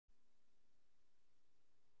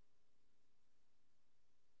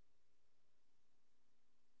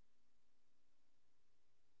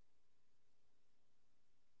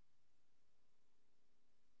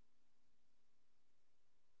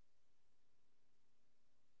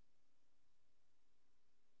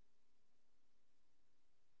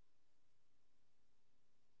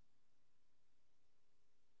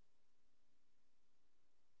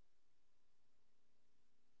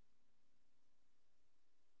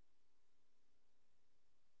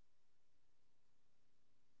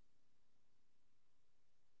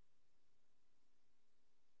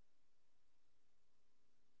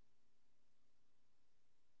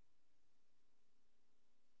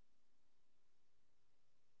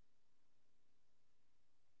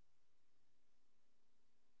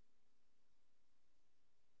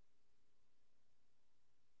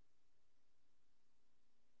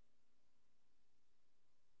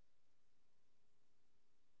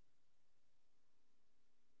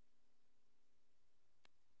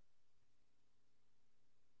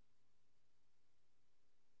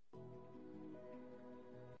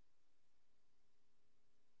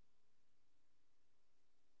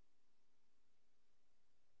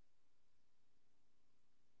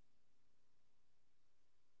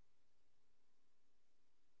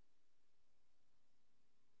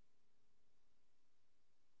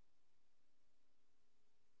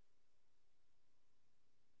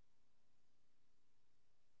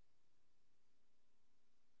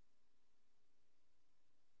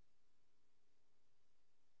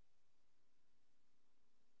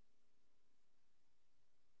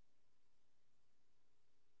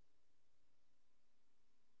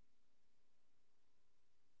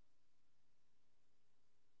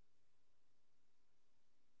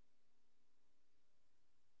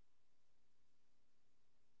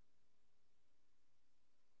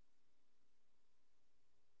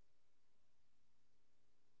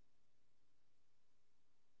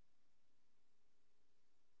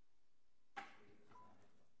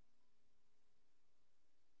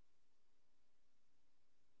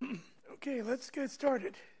Okay, let's get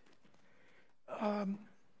started.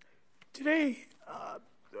 Today,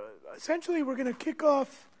 essentially, we're going to kick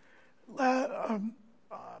off Lab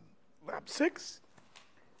 6,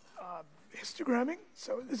 histogramming.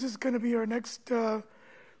 So this is going to be our next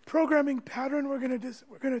programming pattern we're going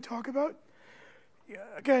to talk about. Yeah,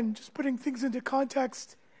 again, just putting things into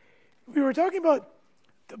context. We were talking about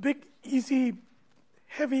the big, easy,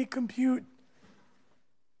 heavy compute,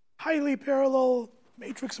 highly parallel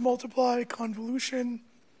matrix multiply, convolution.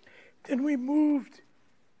 Then we moved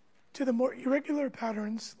to the more irregular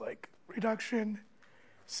patterns like reduction,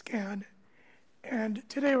 scan, and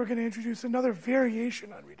today we're going to introduce another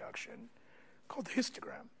variation on reduction called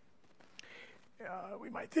histogram. We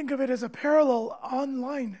might think of it as a parallel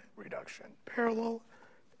online reduction, parallel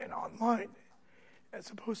and online, as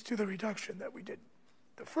opposed to the reduction that we did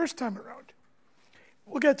the first time around.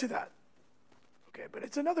 We'll get to that. Okay, but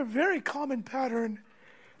it's another very common pattern,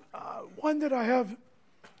 one that I have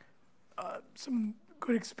some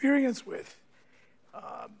good experience with,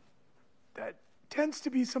 that tends to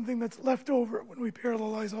be something that's left over when we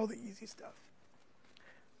parallelize all the easy stuff.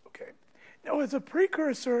 Okay, now as a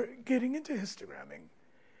precursor getting into histogramming,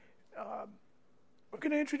 we're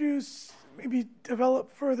going to introduce, maybe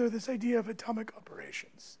develop further this idea of atomic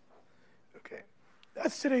operations. Okay,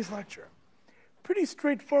 that's today's lecture. Pretty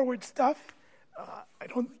straightforward stuff. I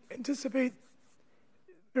don't anticipate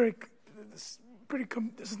this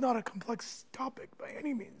is not a complex topic by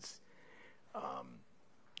any means.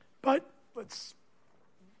 But let's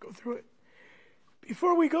go through it.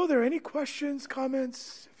 Before we go there, any questions,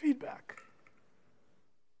 comments, feedback?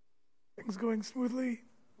 Things going smoothly,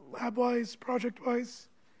 lab-wise, project-wise?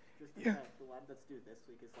 Yeah. The lab that's due this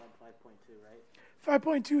week is lab 5.2,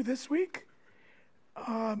 right? 5.2 this week?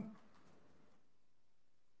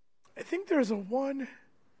 I think there's a 1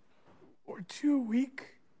 or 2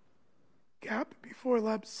 week gap before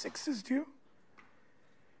lab 6 is due.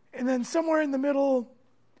 And then somewhere in the middle,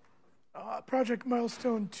 project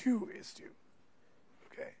milestone 2 is due.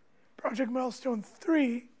 Okay. Project milestone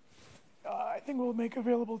 3, I think we'll make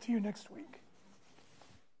available to you next week.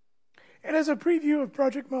 And as a preview of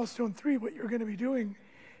project milestone 3, what you're going to be doing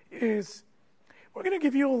is we're going to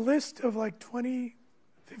give you a list of like 20,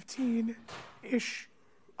 15-ish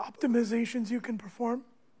optimizations you can perform.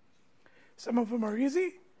 Some of them are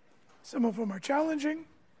easy, some of them are challenging,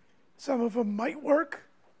 some of them might work,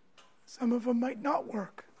 some of them might not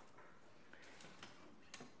work.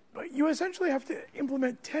 But you essentially have to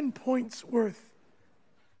implement 10 points worth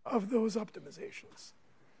of those optimizations.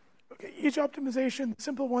 Okay, each optimization, the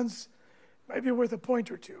simple ones might be worth a point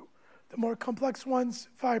or two. The more complex ones,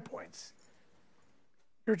 5 points.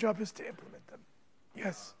 Your job is to implement them.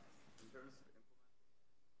 Yes?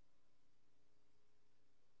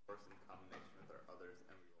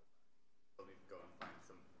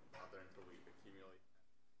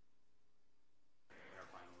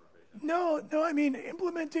 No, I mean,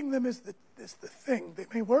 implementing them is the thing. They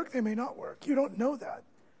may work, they may not work. You don't know that,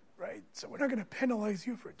 right? So we're not going to penalize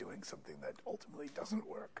you for doing something that ultimately doesn't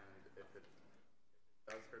work. And if it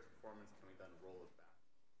does hurt performance, can we then roll it back?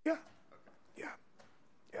 Yeah. Okay. Yeah.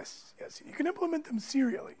 Yes. You can implement them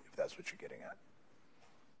serially, if that's what you're getting at.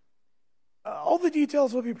 All the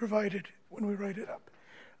details will be provided when we write it up.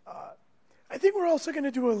 I think we're also going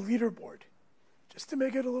to do a leaderboard, just to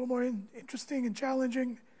make it a little more interesting and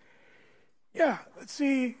challenging. Yeah, let's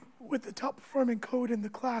see what the top performing code in the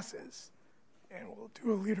class is, and we'll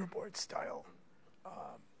do a leaderboard style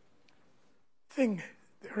thing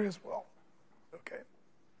there as well. Okay,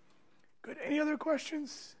 good. Any other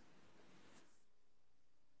questions?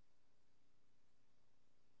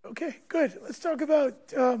 Okay, good. Let's talk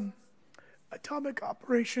about atomic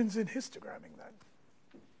operations in histogramming then.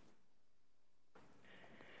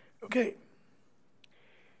 Okay.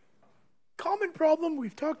 Common problem,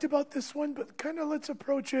 we've talked about this one, but kind of let's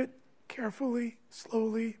approach it carefully,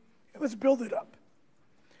 slowly, and let's build it up.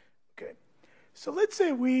 Okay, so let's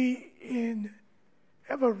say we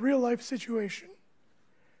have a real life situation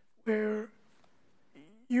where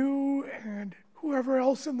you and whoever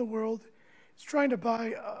else in the world is trying to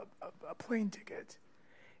buy a plane ticket.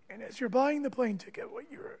 And as you're buying the plane ticket, what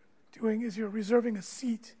you're doing is you're reserving a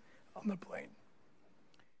seat on the plane.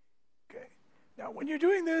 Okay, now when you're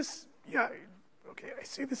doing this, yeah, okay, I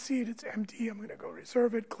see the seat, it's empty, I'm going to go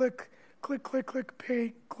reserve it, click,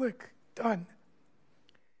 pay, click, done.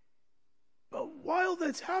 But while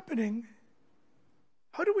that's happening,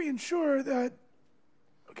 how do we ensure that,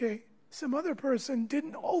 okay, some other person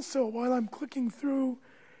didn't also, while I'm clicking through,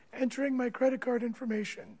 entering my credit card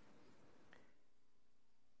information,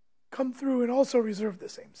 come through and also reserve the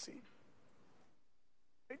same seat?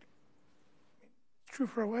 Right? true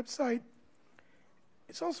for a website.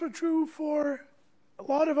 It's also true for a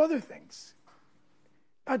lot of other things,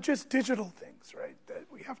 not just digital things, right? That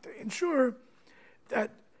we have to ensure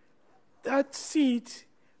that that seat,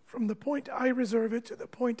 from the point I reserve it to the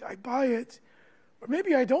point I buy it, or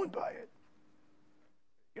maybe I don't buy it.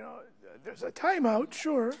 You know, there's a timeout,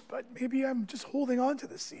 sure, but maybe I'm just holding on to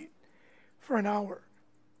the seat for an hour.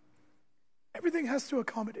 Everything has to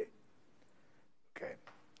accommodate. Okay.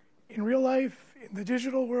 In real life, in the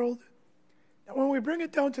digital world, and when we bring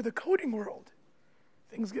it down to the coding world,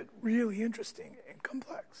 things get really interesting and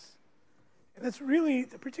complex. And that's really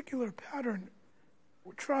the particular pattern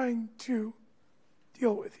we're trying to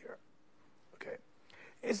deal with here. Okay.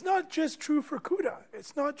 It's not just true for CUDA.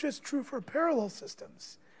 It's not just true for parallel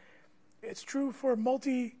systems. It's true for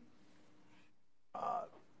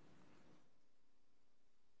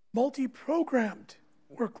multi-programmed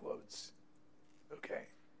workloads. Okay.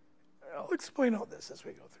 I'll explain all this as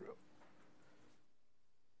we go through.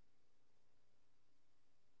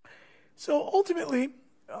 So ultimately,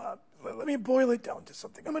 let me boil it down to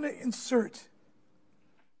something. I'm going to insert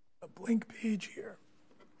a blank page here.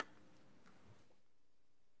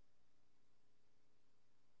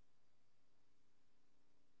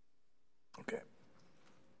 Okay.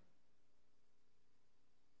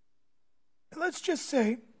 And let's just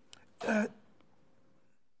say that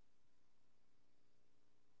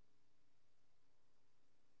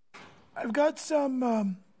I've got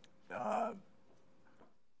some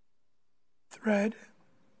thread,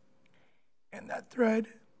 and that thread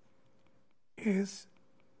is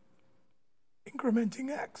incrementing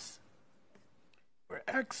x, where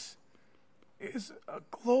x is a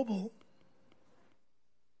global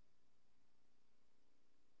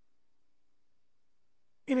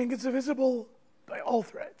meaning it's divisible by all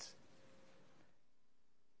threads.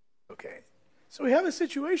 Okay, so we have a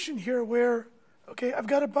situation here where, okay, I've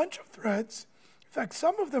got a bunch of threads. In fact,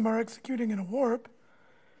 some of them are executing in a warp.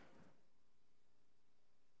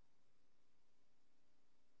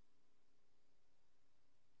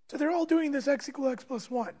 So they're all doing this x equal x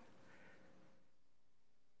plus 1.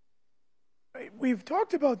 Right? We've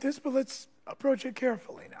talked about this, but let's approach it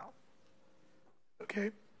carefully now.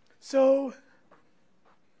 Okay, so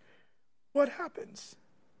what happens?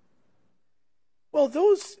 Well,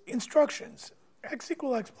 those instructions, x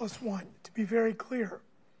equal x plus 1, to be very clear,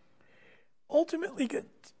 ultimately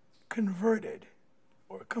get converted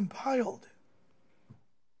or compiled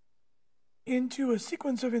into a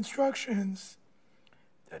sequence of instructions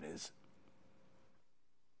that is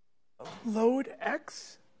load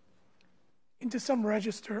x into some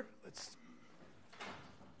register, let's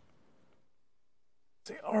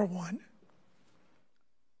say R1,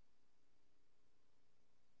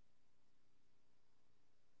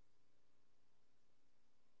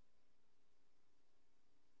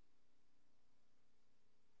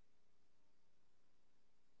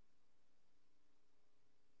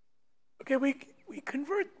 okay, we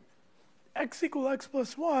convert x equal x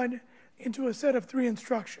plus 1 into a set of 3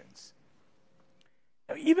 instructions.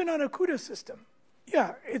 Now, even on a CUDA system,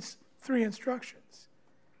 yeah, it's 3 instructions.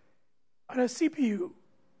 On a CPU,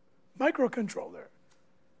 microcontroller,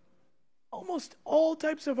 almost all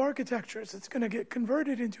types of architectures, it's going to get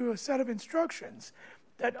converted into a set of instructions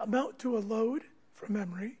that amount to a load from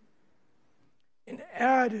memory, an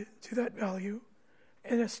add to that value,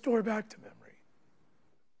 and a store back to memory.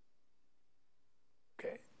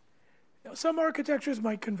 Okay. Now, some architectures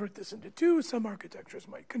might convert this into 2, some architectures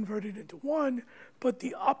might convert it into 1, but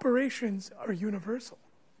the operations are universal.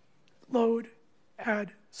 Load,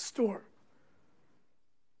 add, store.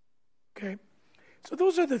 Okay? So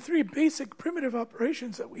those are the 3 basic primitive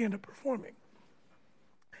operations that we end up performing.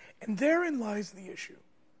 And therein lies the issue.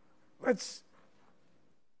 Let's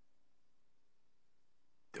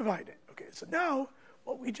divide it. Okay, so now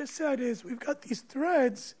what we just said is we've got these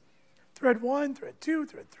threads, thread 1, thread 2,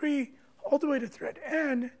 thread 3, all the way to thread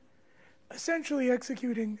n, essentially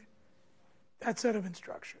executing that set of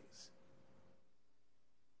instructions.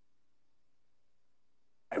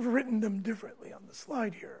 I've written them differently on the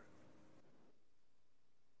slide here.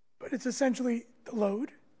 But it's essentially the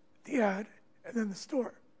load, the add, and then the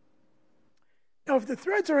store. Now, if the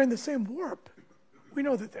threads are in the same warp, we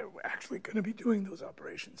know that they're actually going to be doing those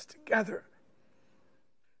operations together.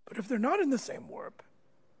 But if they're not in the same warp,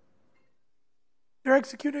 they're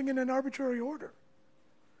executing in an arbitrary order.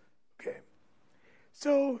 Okay.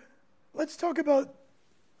 So let's talk about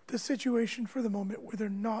the situation for the moment where they're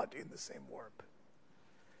not in the same warp.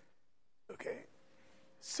 Okay.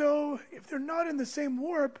 So if they're not in the same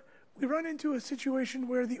warp, we run into a situation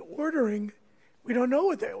where the ordering, we don't know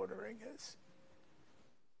what the ordering is.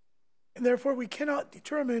 And therefore, we cannot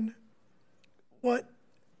determine what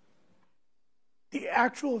the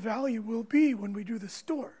actual value will be when we do the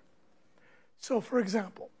store. So, for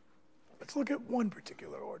example, let's look at one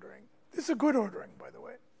particular ordering. This is a good ordering, by the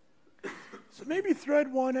way. So maybe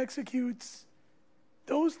thread 1 executes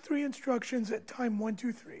those 3 instructions at time 1,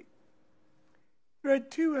 2, 3.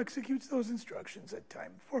 Thread 2 executes those instructions at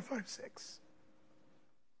time 4, 5, 6.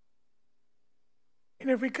 And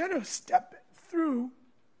if we kind of step through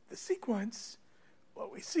the sequence,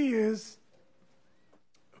 what we see is,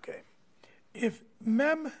 okay, if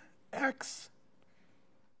mem x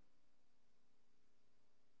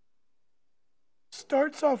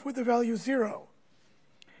starts off with the value 0,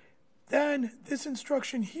 then this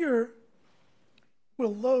instruction here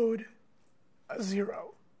will load a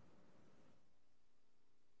 0.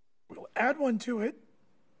 We'll add 1 to it,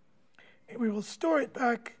 and we will store it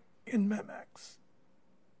back in memx.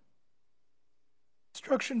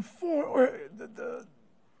 Instruction 4, or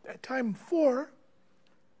at time 4,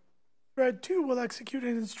 thread 2 will execute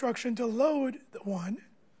an instruction to load the 1,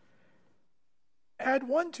 add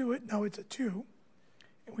 1 to it, now it's a 2,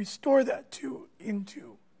 and we store that 2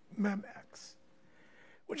 into memx,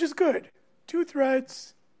 which is good. 2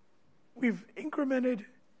 threads, we've incremented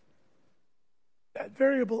that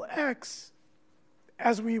variable x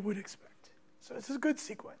as we would expect. So this is a good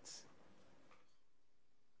sequence.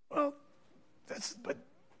 Well, but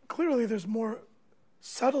clearly there's more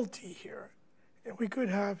subtlety here, and we could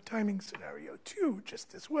have timing scenario 2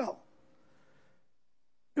 just as well.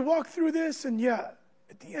 We walk through this, and yeah,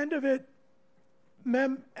 at the end of it,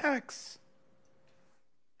 mem x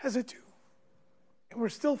has a 2. And we're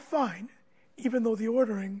still fine, even though the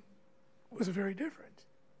ordering was very different.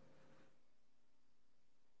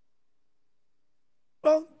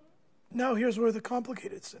 Well, now here's where the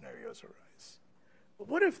complicated scenarios arise. But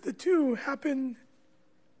what if the 2 happen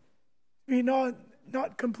to be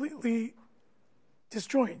not completely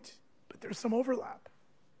disjoint, but there's some overlap?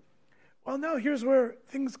 Well, now here's where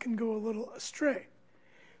things can go a little astray.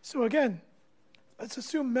 So again, let's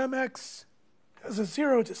assume memx has a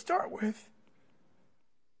 0 to start with.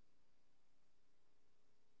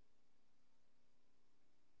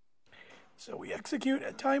 So we execute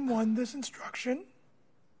at time 1 this instruction.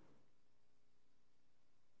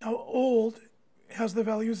 Now old has the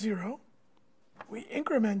value 0. We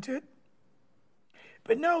increment it.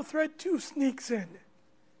 But now thread 2 sneaks in.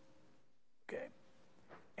 Okay.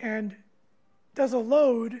 And does a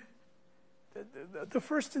load, the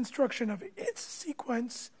first instruction of its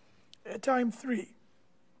sequence at time 3.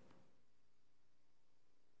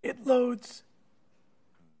 It loads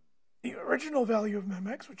the original value of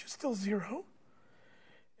memx, which is still 0.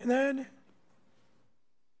 And then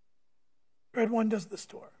thread 1 does the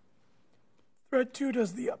store. Thread 2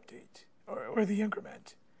 does the update, or the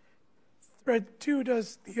increment. Thread 2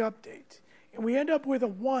 does the update. And we end up with a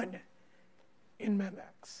 1 in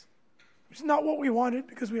memx, which is not what we wanted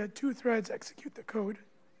because we had 2 threads execute the code.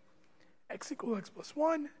 X equals x plus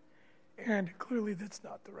 1, and clearly that's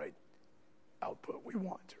not the right output we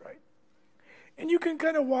want, right? And you can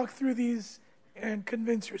kind of walk through these and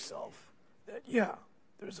convince yourself that, yeah,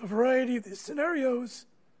 there's a variety of these scenarios,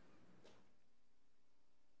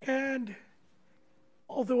 and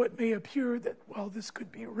although it may appear that, well, this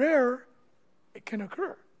could be rare, it can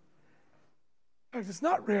occur. In fact, it's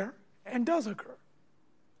not rare and does occur.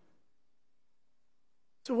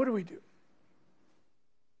 So what do we do?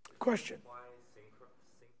 Question.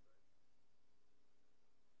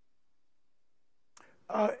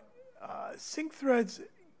 Sync threads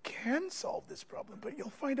can solve this problem, but you'll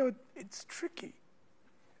find out it's tricky.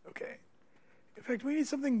 Okay? In fact, we need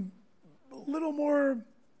something a little more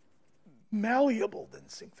malleable than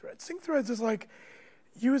sync threads. Sync threads is like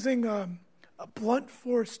using a blunt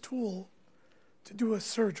force tool to do a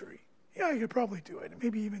surgery. Yeah, you could probably do it and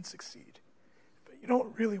maybe even succeed, but you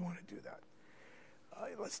don't really want to do that.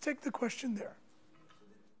 Let's take the question there.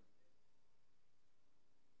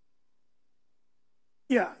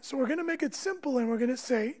 Yeah, so we're going to make it simple and we're going to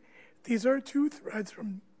say these are 2 threads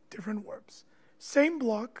from different warps. Same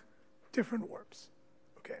block, different warps.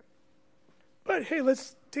 Okay. But hey,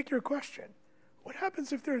 let's take your question. What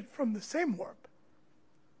happens if they're from the same warp?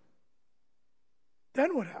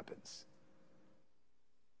 Then what happens?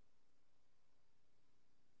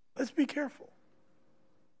 Let's be careful.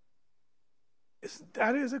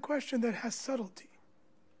 That is a question that has subtlety.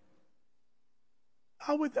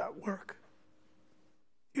 How would that work?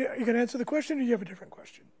 Yeah, you can answer the question, or you have a different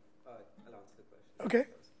question? I'll answer the question. Okay.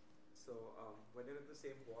 So, when you're in the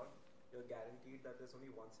same warp, you're guaranteed that there's only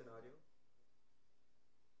one scenario.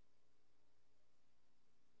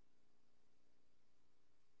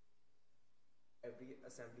 every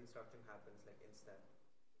assembly instruction happens like in step.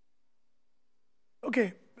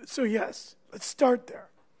 Okay, so yes, let's start there.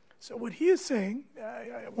 So what he is saying,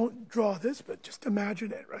 I won't draw this, but just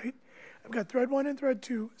imagine it, right? I've got thread 1 and thread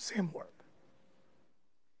 2, same warp.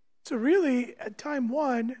 So really, at time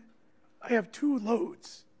 1, I have 2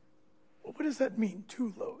 loads. Well, what does that mean,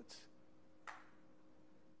 2 loads?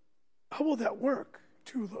 How will that work,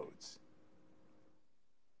 2 loads?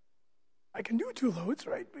 I can do 2 loads,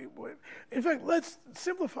 right? In fact, let's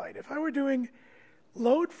simplify it. If I were doing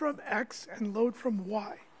load from X and load from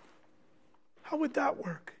Y, how would that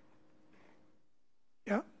work?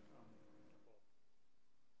 Yeah?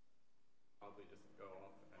 Probably just go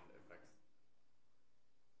off and affects.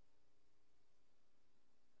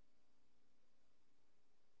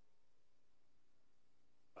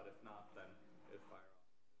 But if not, then it fire off.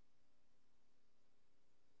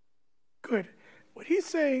 Good. What he's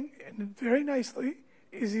saying, and very nicely,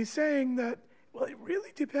 is he's saying that, well, it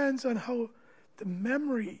really depends on how the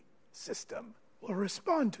memory system will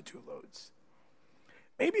respond to 2 loads.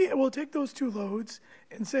 Maybe it will take those 2 loads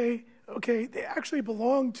and say, okay, they actually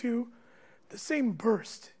belong to the same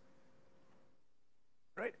burst.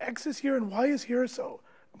 Right? X is here and Y is here, so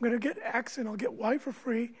I'm going to get X and I'll get Y for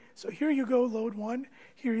free. So here you go, load 1.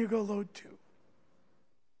 Here you go, load 2.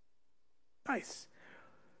 Nice.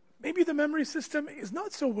 Maybe the memory system is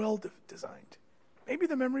not so well designed. Maybe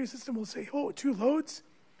the memory system will say, oh, 2 loads.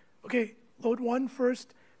 Okay, load 1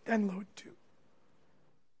 first, then load 2.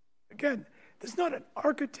 Again, this is not an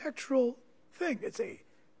architectural thing. It's a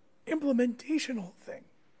implementational thing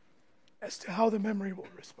as to how the memory will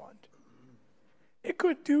respond. It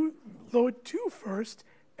could do load 2 first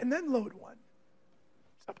and then load 1.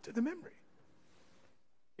 It's up to the memory.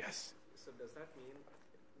 Yes? So does that mean,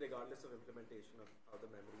 regardless of implementation of how the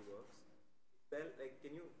memory works, well, like,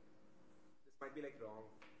 can you, this might be like wrong,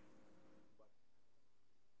 but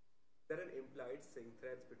is there an implied sync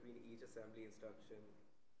threads between each assembly instruction?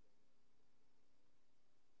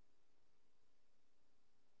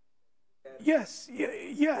 Yes,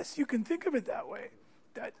 yes, you can think of it that way,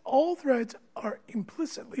 that all threads are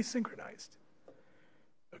implicitly synchronized.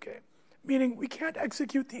 Okay, meaning we can't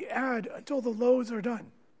execute the add until the loads are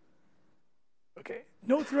done. Okay,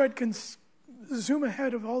 no thread can zoom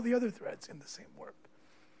ahead of all the other threads in the same warp.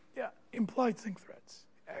 Yeah, implied sync threads,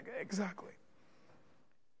 exactly.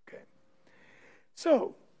 Okay,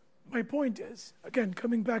 so my point is, again,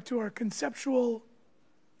 coming back to our conceptual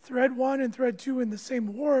thread 1 and thread 2 in the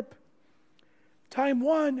same warp, time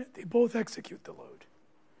 1, they both execute the load.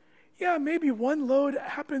 Yeah, maybe one load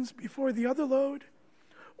happens before the other load,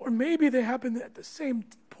 or maybe they happen at the same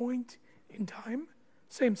point in time,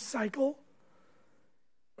 same cycle,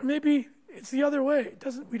 or maybe it's the other way.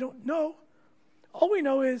 We don't know. All we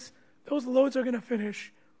know is those loads are going to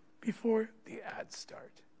finish before the adds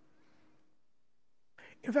start.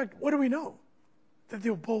 In fact, what do we know? That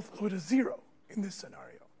they'll both load a 0 in this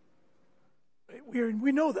scenario. Right?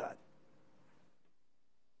 We know that.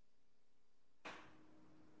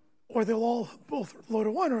 Or they'll all both load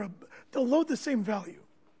a 1, or they'll load the same value.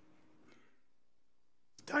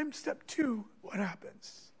 Time step 2, what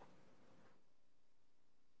happens?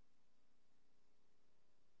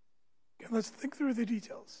 Again, let's think through the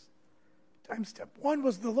details. Time step 1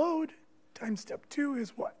 was the load. Time step 2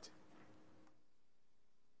 is what?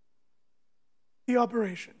 The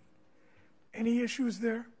operation. Any issues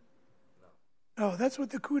there? No. No, that's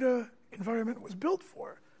what the CUDA environment was built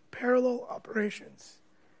for. Parallel operations.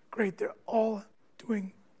 Great, they're all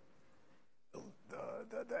doing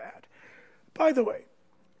the add. By the way,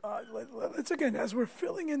 let's again, as we're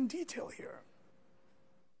filling in detail here,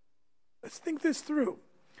 let's think this through.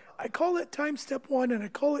 I call it time step 1 and I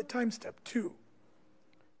call it time step 2.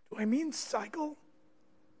 Do I mean cycle?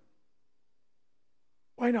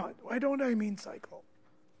 Why not? Why don't I mean cycle?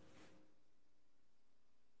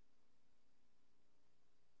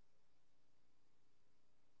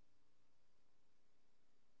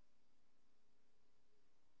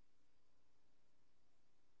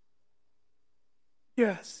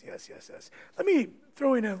 Yes. Let me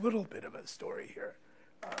throw in a little bit of a story here.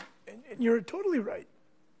 And you're totally right.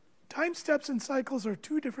 Time steps and cycles are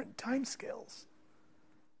 2 different time scales.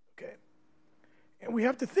 Okay? And we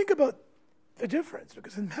have to think about the difference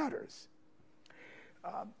because it matters.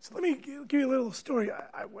 So let me give you a little story.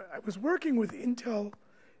 I was working with Intel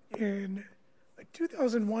in like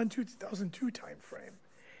 2001, 2002 time frame.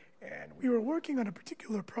 And we were working on a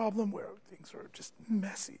particular problem where things were just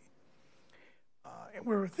messy. And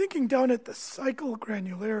we were thinking down at the cycle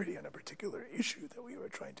granularity on a particular issue that we were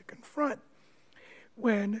trying to confront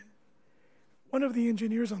when one of the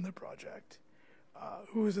engineers on the project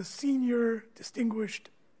who is a senior distinguished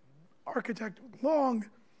architect with long,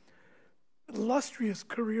 illustrious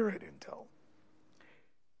career at Intel,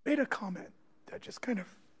 made a comment that just kind of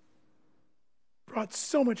brought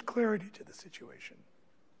so much clarity to the situation.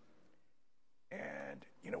 And,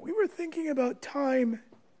 we were thinking about time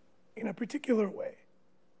in a particular way.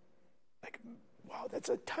 Like, wow, that's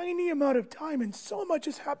a tiny amount of time, and so much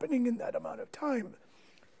is happening in that amount of time.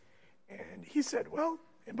 And he said, well,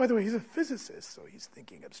 and by the way, he's a physicist, so he's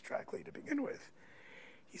thinking abstractly to begin with.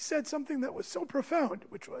 He said something that was so profound,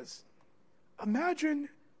 which was, imagine,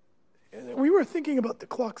 and we were thinking about the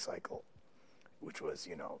clock cycle, which was,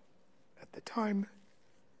 at the time,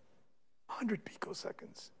 100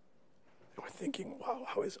 picoseconds. And we're thinking, wow,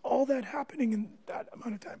 how is all that happening in that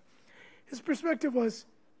amount of time? His perspective was,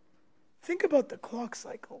 think about the clock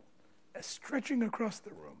cycle as stretching across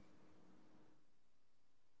the room.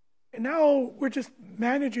 And now we're just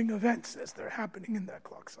managing events as they're happening in that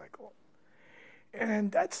clock cycle.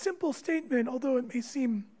 And that simple statement, although it may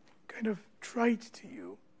seem kind of trite to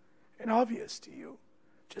you and obvious to you,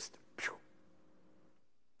 just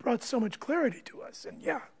brought so much clarity to us. And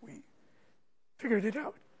yeah, we figured it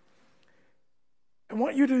out. I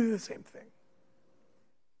want you to do the same thing.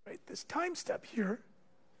 Right? This time step here,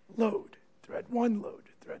 load, thread 1 load,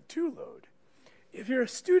 thread 2 load. If you're a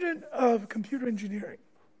student of computer engineering,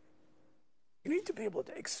 you need to be able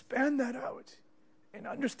to expand that out and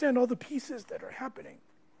understand all the pieces that are happening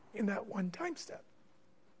in that one time step.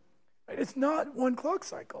 Right? It's not one clock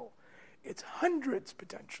cycle. It's hundreds,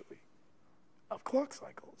 potentially, of clock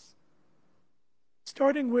cycles.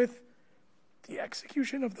 Starting with the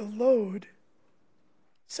execution of the load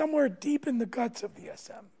somewhere deep in the guts of the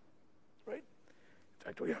SM. Right? In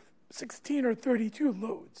fact, we have 16 or 32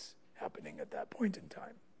 loads happening at that point in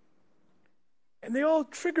time. And they all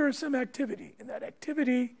trigger some activity, and that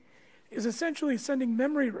activity is essentially sending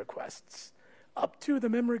memory requests up to the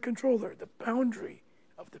memory controller, the boundary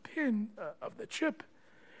of the pin, of the chip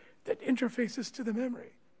that interfaces to the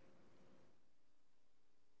memory.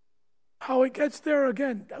 How it gets there,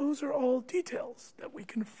 again, those are all details that we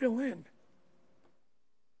can fill in.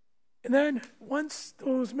 And then once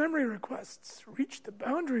those memory requests reach the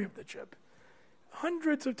boundary of the chip,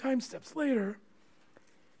 hundreds of time steps later,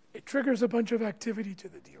 it triggers a bunch of activity to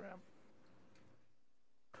the DRAM.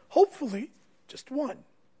 Hopefully, just one,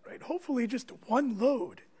 right? Hopefully just one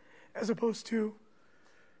load as opposed to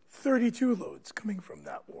 32 loads coming from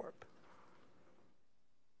that warp.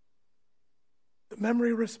 The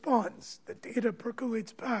memory responds, the data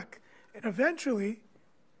percolates back, and eventually,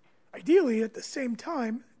 ideally at the same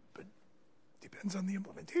time, but depends on the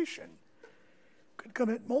implementation, could come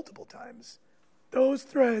at multiple times, those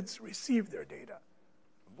threads receive their data,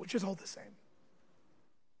 which is all the same.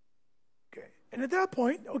 Okay, and at that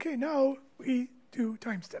point, okay, now we do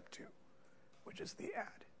time step 2, which is the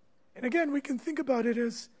add. And again, we can think about it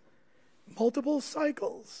as multiple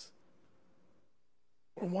cycles,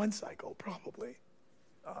 or one cycle probably,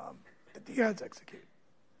 that the adds execute.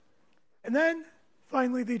 And then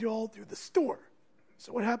finally they all do the store.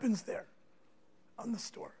 So what happens there on the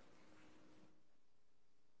store?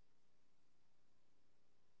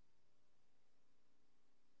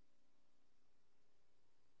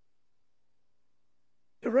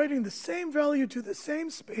 They're writing the same value to the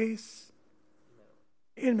same space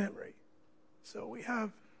in memory. So we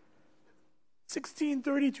have 16,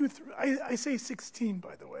 32, I say 16,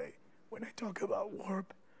 by the way, when I talk about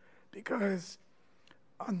warp, because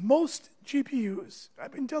on most GPUs,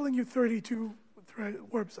 I've been telling you 32,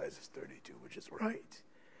 warp size is 32, which is right.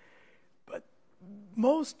 But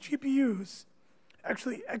most GPUs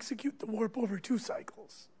actually execute the warp over 2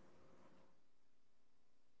 cycles.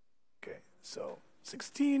 Okay, so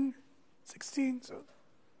 16, so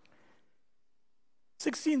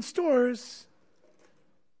 16 stores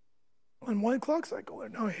on one clock cycle are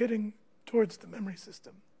now hitting towards the memory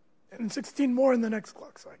system. And 16 more in the next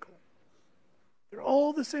clock cycle. They're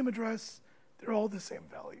all the same address. They're all the same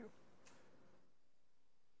value.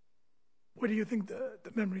 What do you think the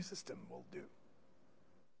memory system will do?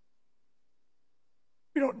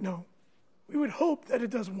 We don't know. We would hope that it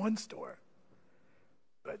does one store,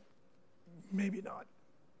 but maybe not.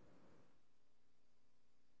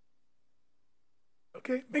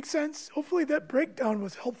 Okay, makes sense? Hopefully that breakdown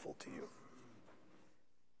was helpful to you.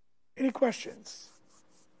 Any questions?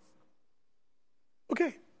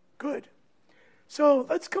 Okay, good. So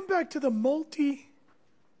let's come back to the multi-warp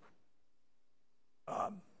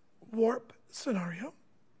scenario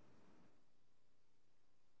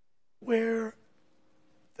where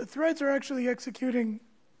the threads are actually executing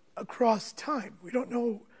across time. We don't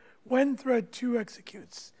know when thread 2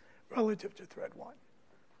 executes relative to thread 1.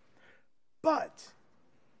 But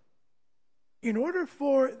in order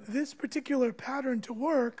for this particular pattern to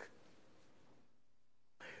work,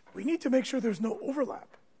 we need to make sure there's no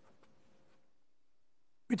overlap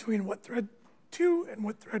between what thread 2 and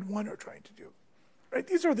what thread 1 are trying to do. Right?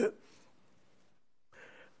 These are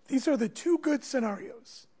the two good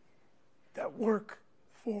scenarios that work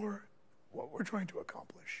for what we're trying to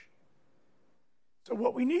accomplish. So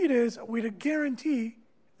what we need is a way to guarantee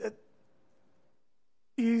that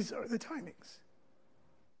these are the timings.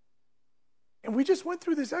 And we just went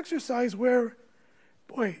through this exercise where,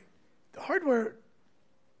 boy, the hardware,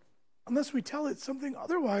 unless we tell it something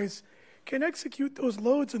otherwise, can execute those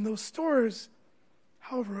loads and those stores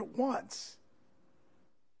however it wants.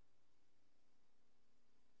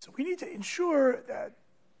 So we need to ensure that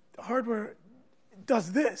the hardware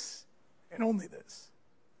does this and only this.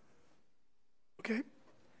 Okay?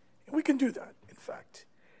 And we can do that, in fact.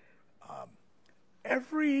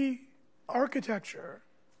 Every architecture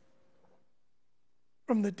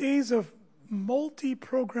from the days of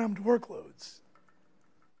multi-programmed workloads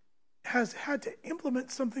has had to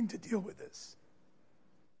implement something to deal with this.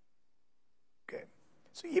 Okay?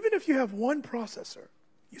 So even if you have one processor,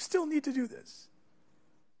 you still need to do this.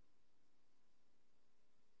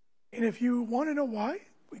 And if you want to know why,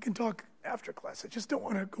 we can talk after class. I just don't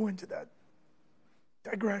want to go into that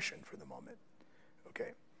digression for the moment.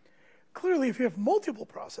 Okay? Clearly, if you have multiple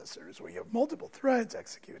processors, where you have multiple threads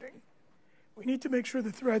executing, we need to make sure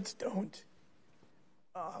the threads don't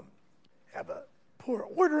have a poor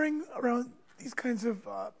ordering around these kinds of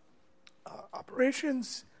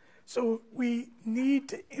operations. So we need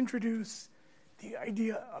to introduce the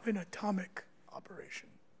idea of an atomic operation.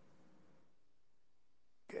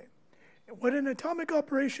 Okay. And what an atomic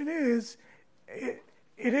operation is, it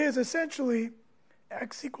is essentially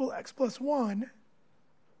x equal x plus 1,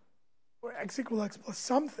 or x equal x plus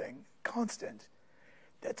something constant,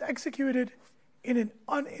 that's executed in an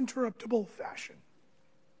uninterruptible fashion.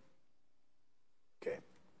 Okay.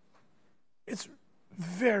 It's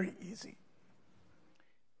very easy.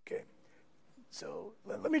 Okay. So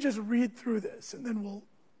let me just read through this and then we'll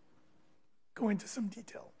go into some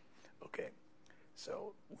detail. Okay.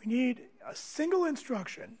 So we need a single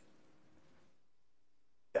instruction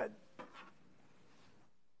that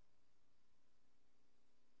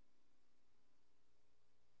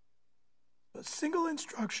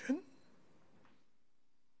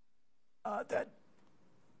that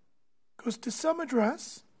goes to some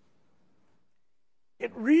address.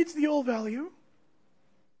 It reads the old value,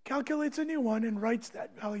 calculates a new one, and writes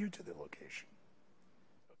that value to the location.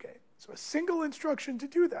 Okay, so a single instruction to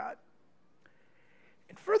do that.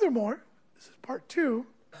 And furthermore, this is part 2,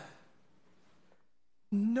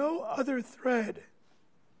 no other thread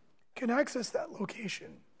can access that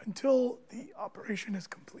location until the operation is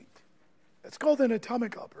complete. That's called an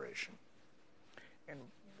atomic operation.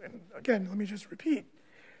 And again, let me just repeat.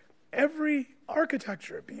 Every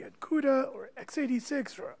architecture, be it CUDA or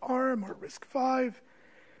x86 or ARM or RISC-V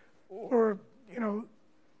or,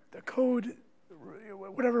 the code,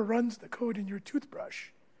 whatever runs the code in your toothbrush,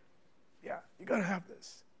 yeah, you got to have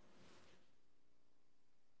this.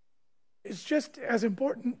 It's just as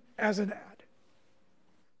important as an add.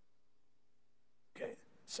 Okay,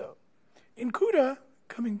 so in CUDA,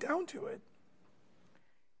 coming down to it,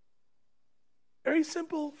 very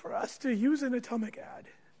simple for us to use an atomic add.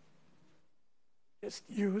 Just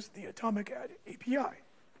use the atomic add API,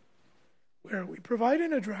 where we provide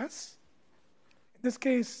an address. In this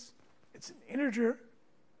case, it's an integer,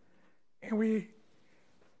 and we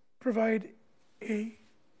provide a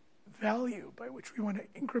value by which we want to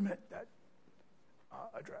increment that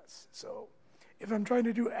address. So if I'm trying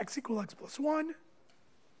to do x equal x plus 1,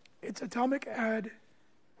 it's atomic add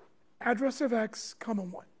address of x, comma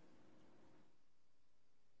 1.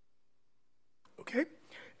 Okay?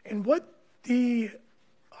 And what the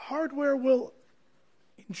hardware will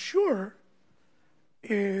ensure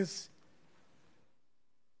is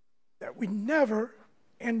that we never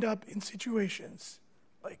end up in situations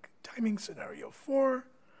like timing scenario 4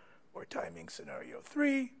 or timing scenario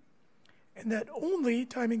 3, and that only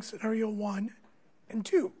timing scenario 1 and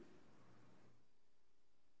 2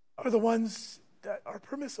 are the ones that are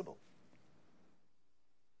permissible.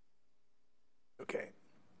 Okay.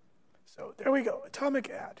 So there we go, atomic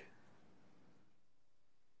add.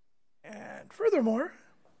 And furthermore,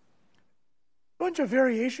 a bunch of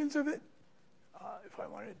variations of it. If I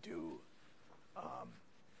want to do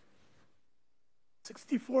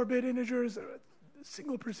 64-bit integers or a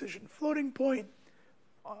single precision floating point,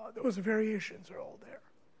 those variations are all there.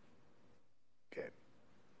 Okay.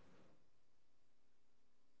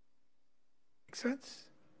 sense?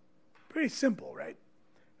 Pretty simple, right?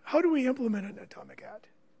 How do we implement an atomic add?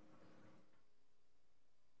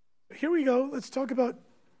 Here we go. Let's talk about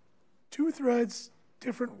 2 threads,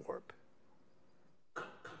 different warp.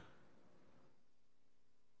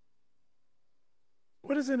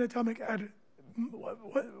 What is an atomic add?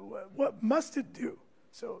 What must it do?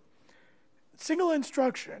 So, single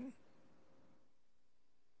instruction.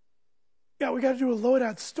 Yeah, we got to do a load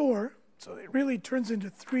add store. So it really turns into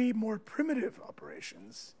 3 more primitive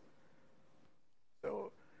operations.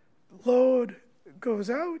 So load goes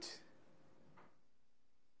out.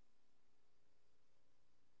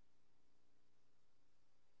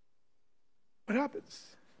 What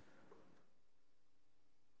happens?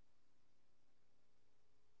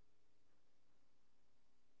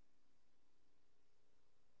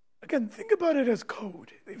 Again, think about it as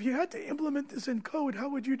code. If you had to implement this in code, how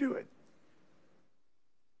would you do it?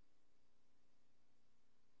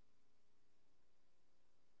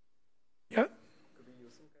 Yeah? Could we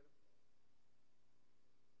use some kind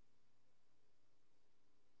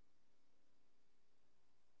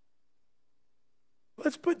of...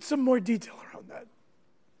 Let's put some more detail around that.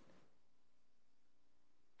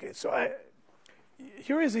 Okay, so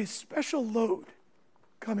here is a special load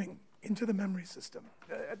coming into the memory system,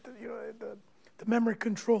 the memory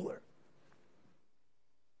controller.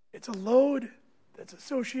 It's a load that's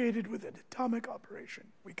associated with an atomic operation.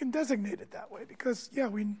 We can designate it that way because, yeah,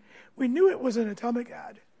 we knew it was an atomic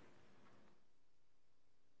add.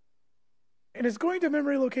 And it's going to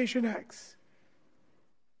memory location X.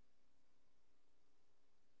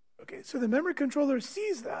 Okay, so the memory controller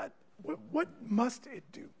sees that. What must it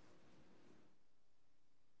do?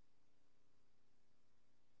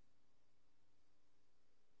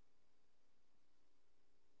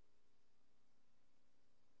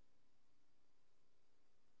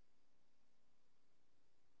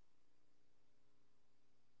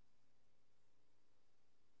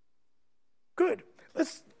 Good.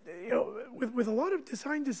 Let's, with a lot of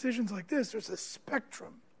design decisions like this, there's a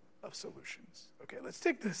spectrum of solutions. Okay, let's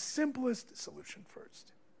take the simplest solution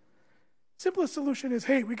first. Simplest solution is,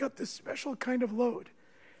 hey, we got this special kind of load.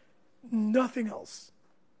 Nothing else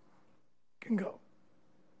can go.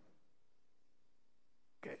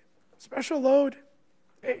 Okay, special load.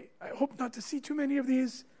 Hey, I hope not to see too many of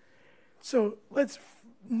these. So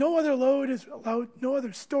no other load is allowed, no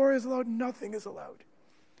other store is allowed, nothing is allowed.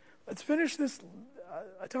 Let's finish this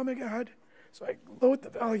atomic add. So I load the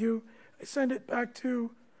value, I send it back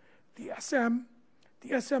to the SM.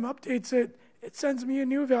 The SM updates it. It sends me a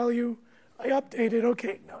new value. I update it.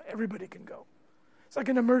 Okay, now everybody can go. It's like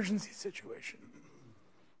an emergency situation.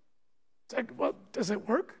 It's like, well, does it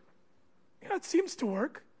work? Yeah, it seems to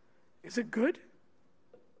work. Is it good?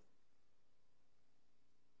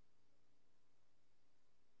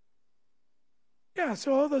 Yeah,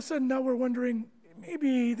 so all of a sudden now we're wondering,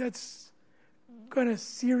 maybe that's going to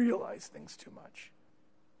serialize things too much.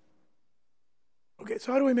 Okay,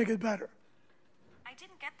 so how do we make it better? I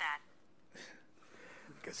didn't get that.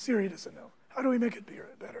 Because Siri doesn't know. How do we make it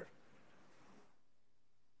better?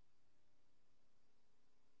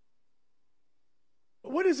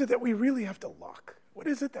 What is it that we really have to lock? What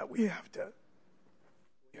is it that we have to...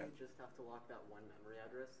 You just have to lock that one memory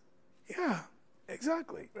address? Yeah,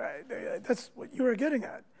 exactly. Right. That's what you were getting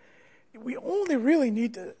at. We only really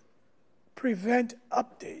need to prevent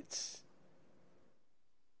updates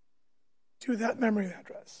to that memory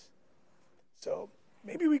address. So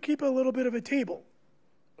maybe we keep a little bit of a table.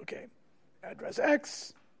 Okay, address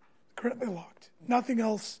X, currently locked. Nothing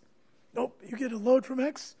else. Nope, you get a load from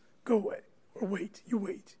X, go away. Or wait, you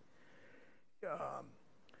wait.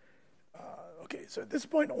 Okay, so at this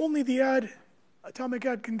point, only the atomic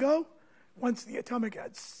add can go. Once the atomic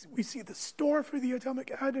add, we see the store for the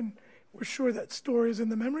atomic add, and we're sure that store is in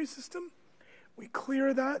the memory system. We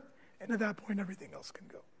clear that, and at that point, everything else can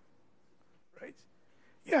go. Right?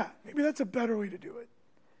 Yeah, maybe that's a better way to do it.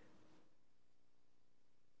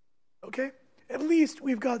 Okay? At least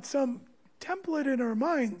we've got some template in our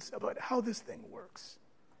minds about how this thing works.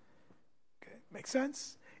 Okay, make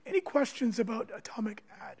sense? Any questions about atomic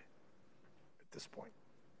add at this point?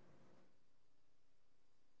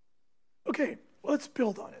 Okay, let's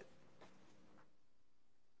build on it.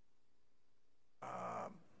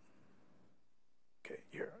 Okay,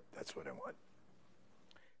 here, that's what I want.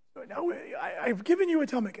 So now I've given you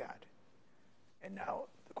atomic add. And now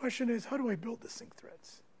the question is, how do I build the sync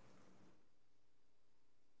threads?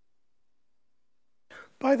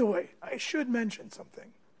 By the way, I should mention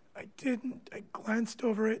something. I glanced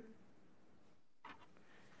over it.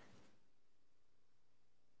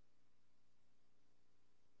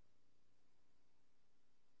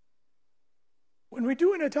 when we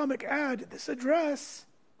do an atomic add, this address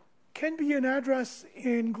can be an address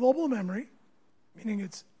in global memory, meaning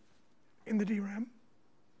it's in the DRAM,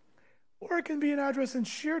 or it can be an address in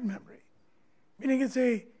shared memory, meaning it's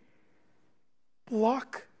a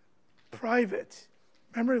block private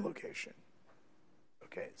memory location.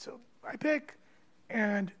 Okay, so I pick,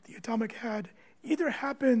 and the atomic add either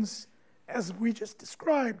happens as we just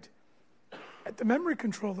described at the memory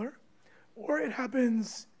controller, or it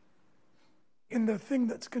happens in the thing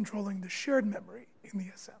that's controlling the shared memory in the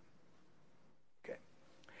SM. Okay,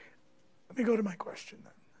 let me go to my question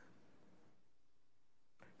then.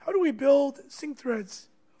 How do we build sync threads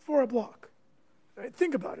for a block? Right?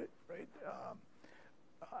 Think about it, right?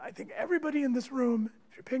 I think everybody in this room,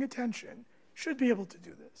 if you're paying attention, should be able to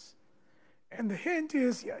do this. And the hint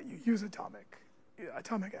is, yeah, you use atomic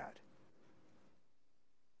add.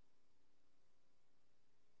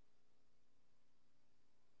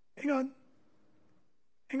 Hang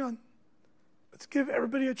on. Let's give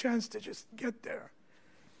everybody a chance to just get there.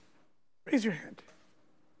 Raise your hand.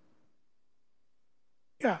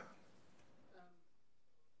 Yeah.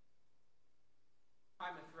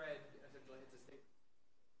 Time a thread essentially hits a state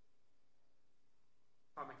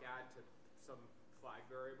atomic add to some flag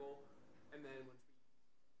variable, and then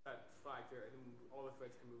once that flag variable, all the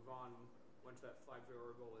threads can move on once that flag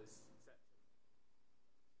variable is set.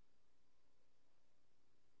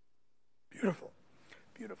 Beautiful.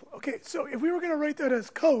 Okay, so if we were going to write that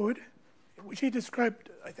as code, which he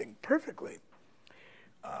described, I think, perfectly,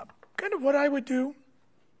 kind of what I would do,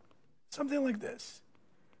 something like this.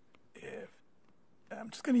 If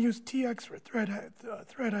I'm just going to use TX for thread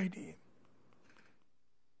ID.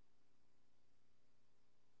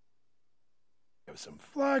 Have some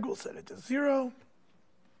flag, we'll set it to 0.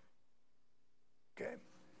 Okay.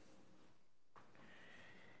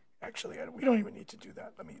 Actually, we don't even need to do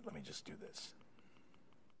that. Let me just do this.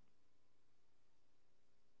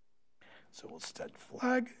 So we'll set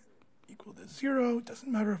flag equal to 0. Doesn't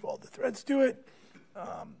matter if all the threads do it.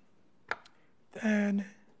 Then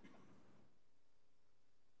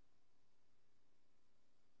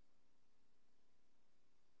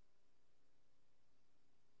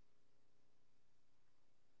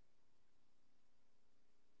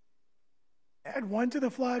add 1 to the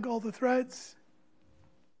flag, all the threads.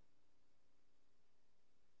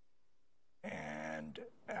 And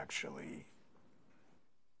actually,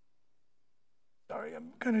 sorry,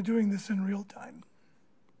 I'm kind of doing this in real time.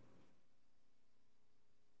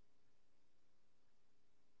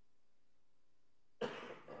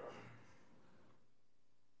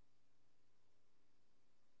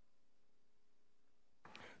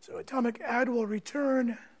 So atomic add will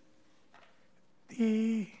return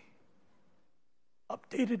the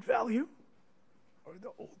updated value, or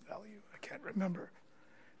the old value, I can't remember.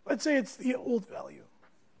 Let's say it's the old value.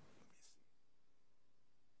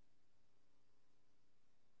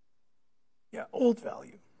 Yeah, old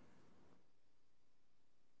value.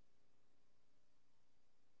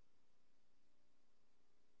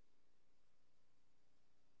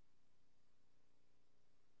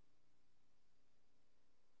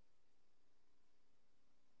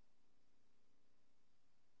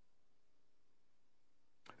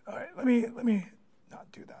 All right, let me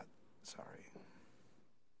not do that. Sorry.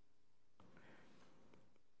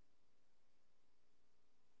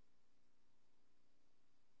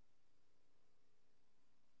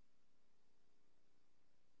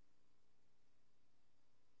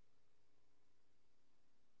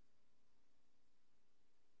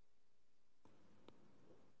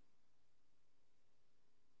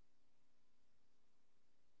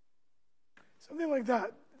 Something like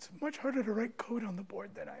that. It's much harder to write code on the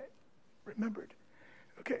board than I remembered.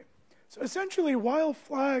 Okay, so essentially while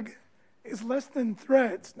flag is less than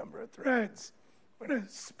threads, number of threads, we're going to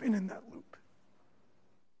spin in that loop.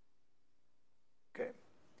 Okay,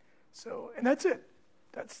 so, and that's it.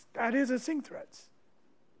 That is async threads.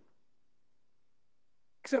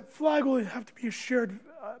 Except flag will have to be a shared,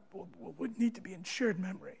 would need to be in shared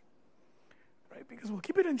memory, right? Because we'll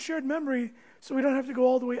keep it in shared memory so we don't have to go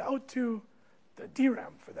all the way out to the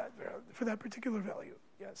DRAM for that particular value.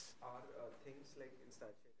 Yes? Are things like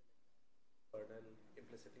instantiated kernel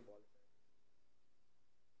implicitly volatile?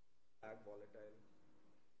 Flag volatile?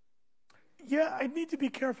 Yeah, I need to be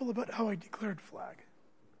careful about how I declared flag.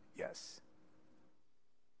 Yes.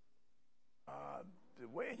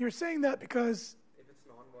 You're saying that because... If it's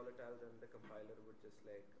non-volatile, then the compiler would just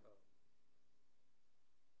like...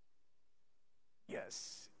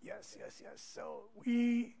 Yes. So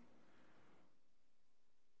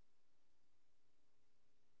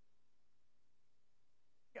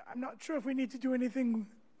I'm not sure if we need to do anything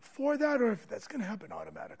for that or if that's going to happen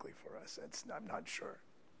automatically for us. I'm not sure.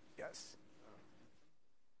 Yes.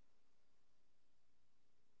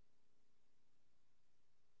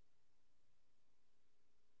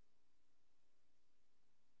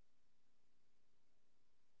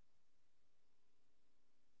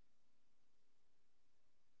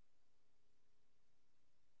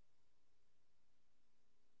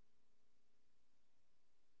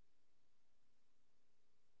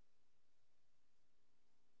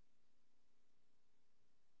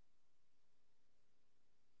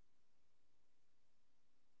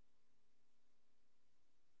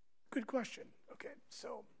 Good question. Okay,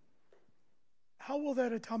 so how will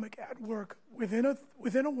that atomic add work within a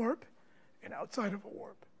warp and outside of a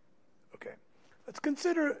warp? Okay, let's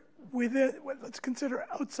consider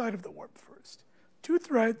outside of the warp first. Two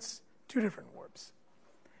threads, two different warps.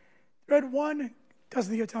 Thread 1 does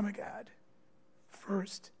the atomic add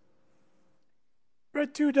first.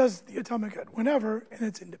 Thread 2 does the atomic add whenever, and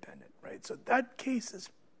it's independent, right? So that case is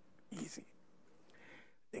easy.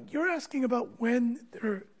 I think you're asking about when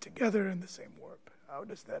they're together in the same warp. How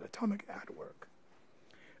does that atomic add work?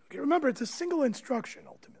 Okay, remember, it's a single instruction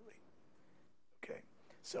ultimately. Okay,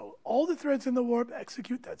 so all the threads in the warp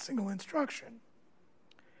execute that single instruction.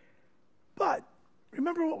 But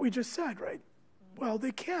remember what we just said, right? Well,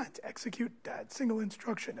 they can't execute that single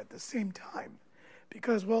instruction at the same time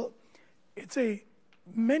because, well, it's a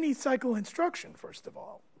many cycle instruction, first of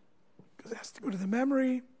all, because it has to go to the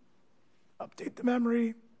memory, update the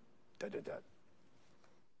memory,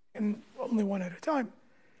 and only one at a time.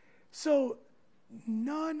 So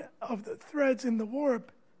none of the threads in the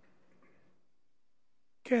warp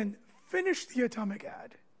can finish the atomic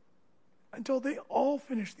add until they all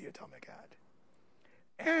finish the atomic add.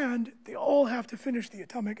 And they all have to finish the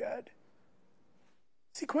atomic add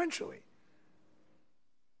sequentially.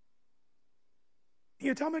 The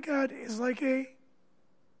atomic add is like a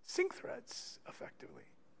sync threads, effectively.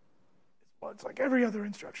 Well, it's like every other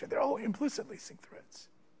instruction. They're all implicitly sync threads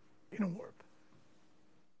in a warp.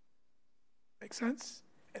 Make sense?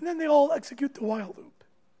 And then they all execute the while loop.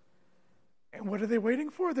 And what are they waiting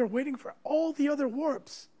for? They're waiting for all the other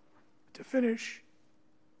warps to finish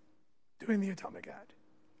doing the atomic add.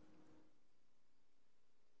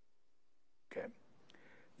 Okay.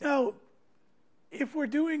 Now, if we're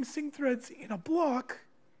doing sync threads in a block,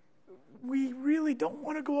 we really don't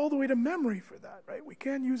want to go all the way to memory for that, right? We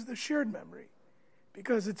can use the shared memory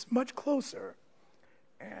because it's much closer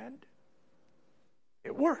and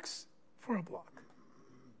it works for a block.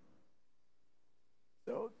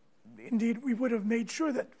 So indeed, we would have made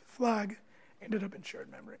sure that flag ended up in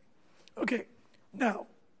shared memory. Okay, now,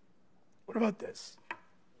 what about this?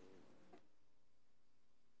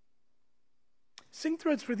 Sync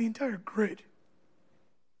threads for the entire grid.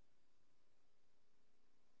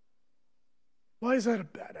 Why is that a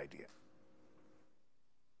bad idea?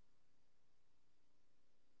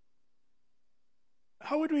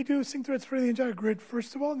 How would we do sync threads for the entire grid,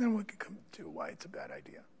 first of all, and then we can come to why it's a bad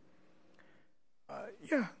idea?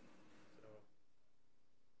 Yeah.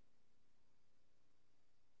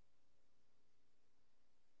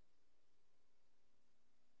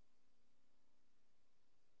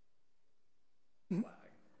 Flag,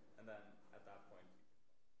 and then at that point,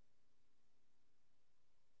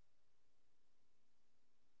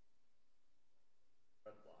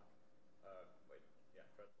 thread block. Thread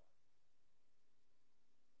block.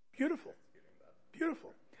 Beautiful.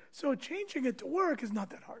 Beautiful. So changing it to work is not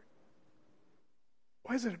that hard.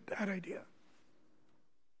 Why is it a bad idea?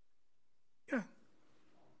 Yeah.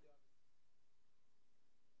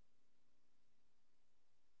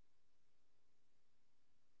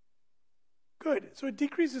 Good. So it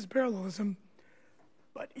decreases parallelism,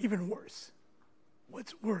 but even worse.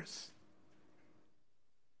 What's worse?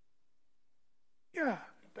 Yeah,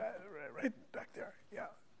 right back there. Yeah.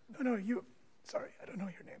 No, you. Sorry, I don't know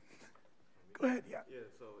your name. Go ahead, yeah. Yeah,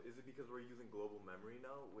 so is it because we're using global memory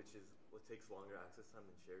now, which is what takes longer access time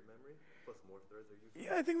than shared memory, plus more threads are used?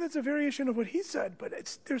 Yeah, I think that's a variation of what he said, but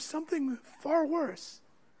there's something far worse.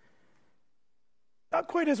 Not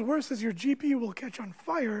quite as worse as your GPU will catch on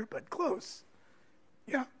fire, but close.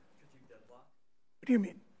 Yeah. Could you deadlock? What do you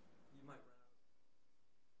mean? You might run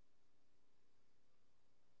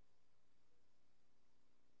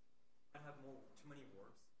out. I have too many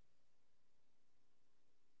warps.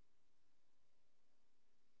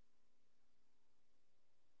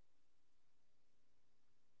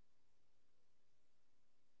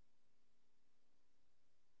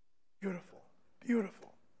 Beautiful,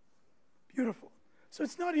 beautiful, beautiful. So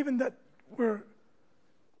it's not even that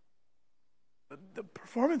the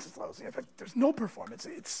performance is lousy. In fact, there's no performance.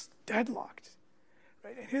 It's deadlocked.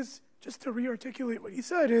 right? And just to re-articulate what he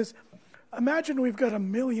said is, imagine we've got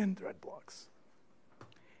 1 million thread blocks,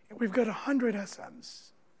 and we've got 100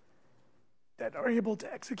 SMs that are able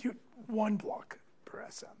to execute 1 block per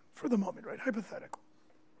SM for the moment, right? Hypothetical.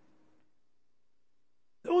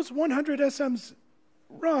 Those 100 SMs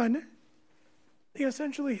run, they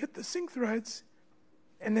essentially hit the sync threads,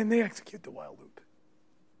 and then they execute the while loop.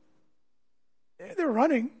 They're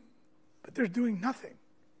running, but they're doing nothing.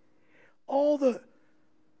 All the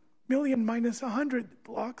million minus 100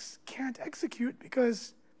 blocks can't execute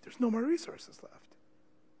because there's no more resources left.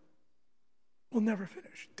 We'll never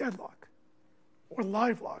finish. Deadlock. Or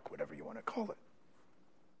live lock, whatever you want to call it.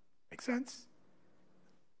 Make sense?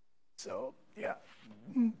 So, yeah,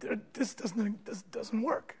 this doesn't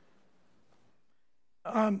work.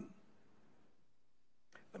 Let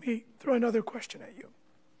me throw another question at you.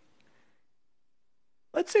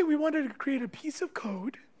 Let's say we wanted to create a piece of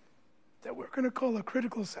code that we're going to call a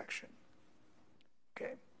critical section.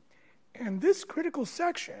 Okay. And this critical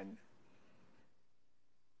section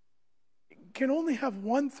can only have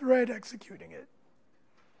one thread executing in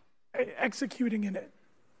it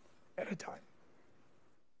at a time.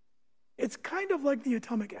 It's kind of like the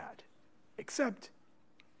atomic add, except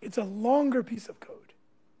it's a longer piece of code.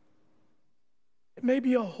 It may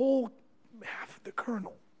be a whole half the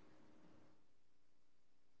kernel.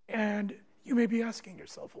 And you may be asking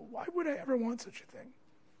yourself, well, why would I ever want such a thing?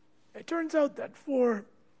 It turns out that for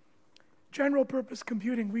general purpose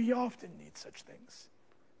computing, we often need such things.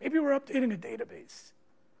 Maybe we're updating a database,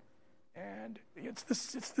 and it's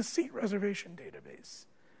the seat reservation database.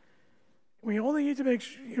 We need to make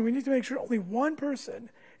sure only one person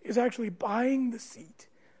is actually buying the seat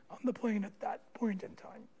on the plane at that point in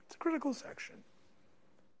time. It's a critical section.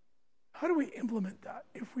 How do we implement that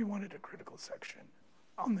if we wanted a critical section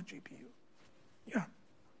on the GPU? Yeah.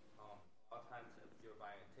 A lot of times, if you're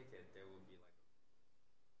buying a ticket, there will be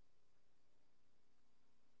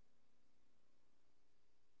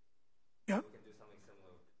Yeah. we can do something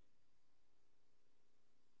similar.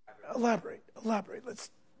 Elaborate. Let's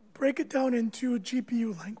break it down into a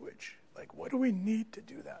GPU language. Like, what do we need to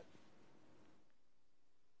do that?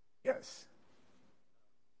 Yes.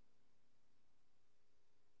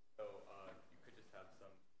 So you could just have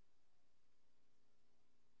some.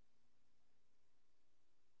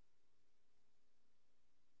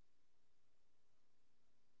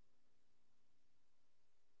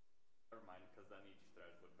 Never mind, because then each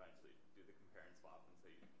thread would eventually do the compare and swap, and so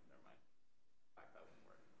you never mind. In fact, that wouldn't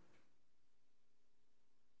work.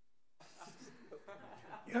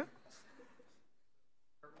 Yeah.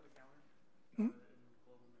 Start with a counter Hmm? in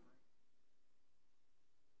global memory.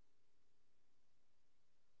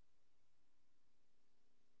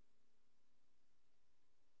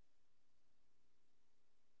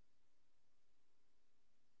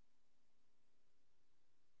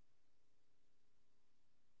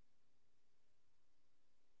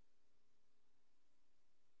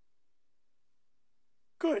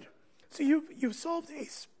 Good. So you've solved a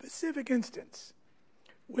specific instance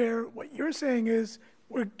where what you're saying is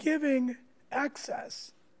we're giving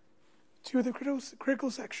access to the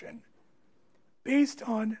critical section based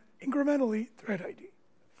on incrementally thread ID.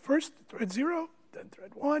 First thread 0, then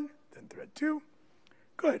thread 1, then thread 2.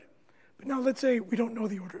 Good. But now let's say we don't know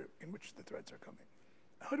the order in which the threads are coming.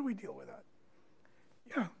 How do we deal with that?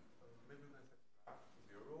 Yeah. Maybe we can set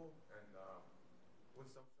 0, and when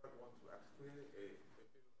some thread wants to execute it,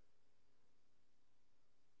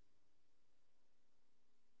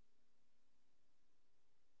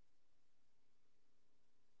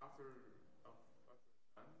 after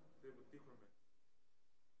time, they would decrement.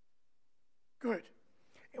 Good.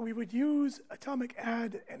 And we would use atomic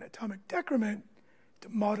add and atomic decrement to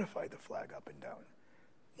modify the flag up and down.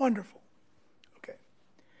 Wonderful. Okay.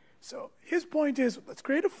 So his point is, let's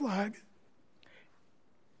create a flag,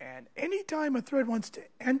 and anytime a thread wants to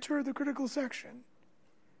enter the critical section,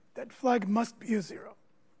 that flag must be a 0.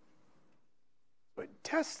 So it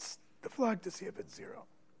tests the flag to see if it's 0.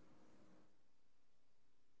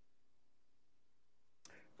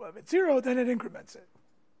 Well, if it's 0, then it increments it.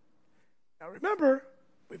 Now remember,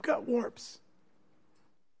 we've got warps.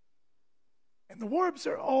 And the warps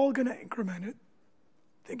are all going to increment it,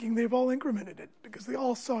 thinking they've all incremented it because they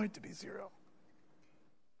all saw it to be 0.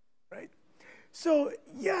 Right? So,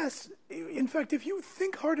 yes, in fact, if you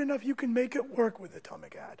think hard enough, you can make it work with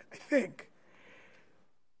atomic add, I think.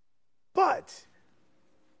 But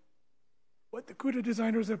what the CUDA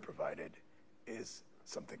designers have provided is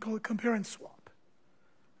something called compare and swap.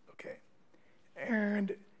 Okay?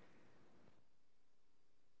 And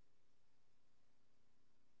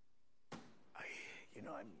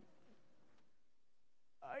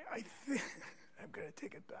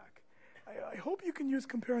take it back. I hope you can use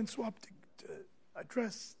compare and swap to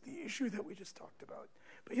address the issue that we just talked about.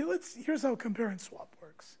 But here's how compare and swap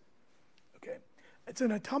works. Okay, it's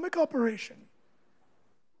an atomic operation.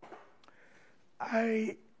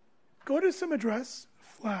 I go to some address,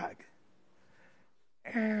 flag,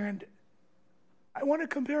 and I want to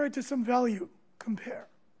compare it to some value, compare.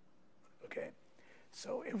 Okay,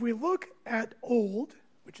 so if we look at old,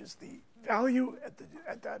 which is the value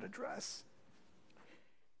at that address,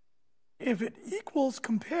 if it equals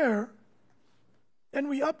compare, then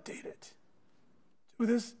we update it to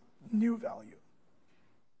this new value,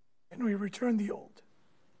 and we return the old.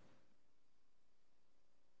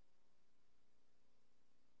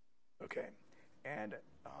 Okay, and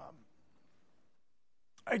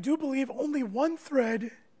I do believe only one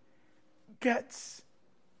thread gets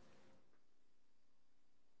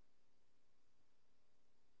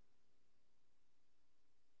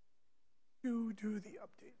to do the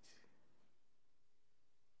update.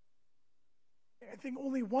 I think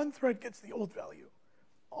only one thread gets the old value.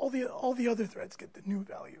 All the other threads get the new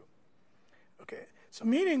value. Okay, so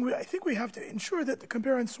meaning I think we have to ensure that the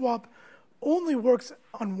compare and swap only works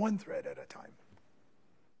on one thread at a time.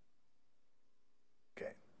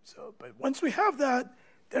 Okay, so but once we have that,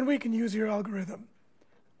 then we can use your algorithm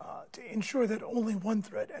to ensure that only one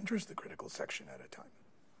thread enters the critical section at a time.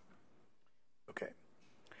 Okay.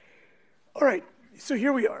 All right, so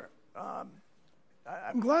here we are.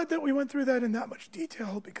 I'm glad that we went through that in that much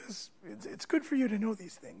detail because it's good for you to know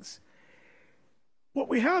these things. What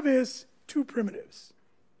we have is two primitives,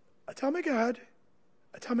 atomic add,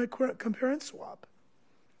 atomic compare and swap.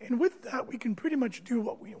 And with that, we can pretty much do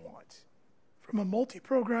what we want from a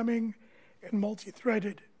multi-programming and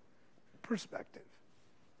multi-threaded perspective.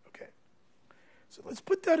 Okay, so let's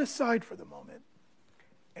put that aside for the moment.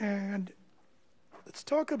 And let's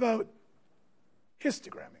talk about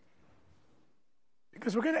histogramming.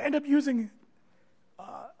 Because we're going to end up using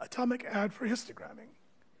atomic add for histogramming.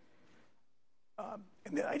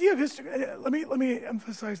 And the idea of histogramming, let me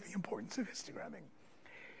emphasize the importance of histogramming.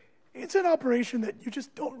 It's an operation that you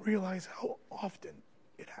just don't realize how often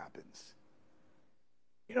it happens.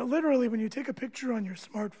 You know, literally when you take a picture on your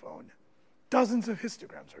smartphone, dozens of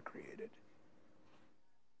histograms are created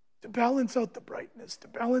to balance out the brightness, to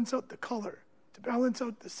balance out the color, to balance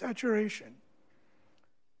out the saturation.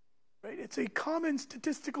 Right? It's a common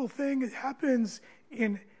statistical thing. It happens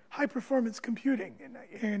in high-performance computing,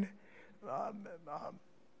 in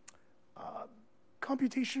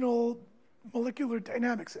computational molecular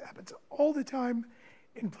dynamics. It happens all the time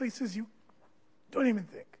in places you don't even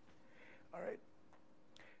think. All right?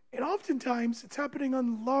 And oftentimes, it's happening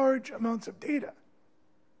on large amounts of data.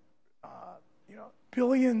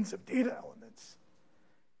 Billions of data elements.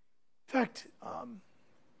 In fact,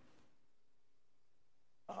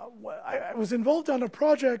 I was involved on a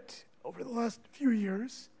project over the last few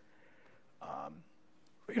years,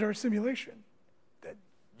 radar simulation, that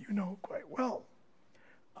you know quite well,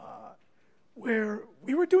 where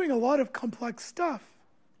we were doing a lot of complex stuff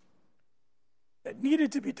that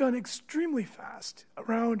needed to be done extremely fast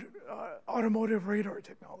around automotive radar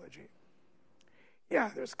technology. Yeah,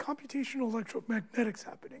 there's computational electromagnetics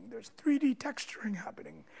happening, there's 3D texturing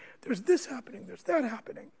happening, there's this happening, there's that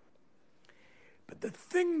happening. But the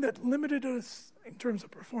thing that limited us in terms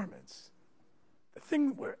of performance, the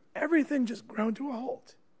thing where everything just ground to a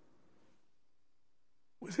halt,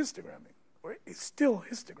 was histogramming, or is still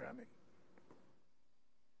histogramming.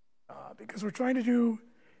 Because we're trying to do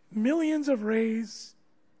millions of rays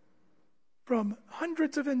from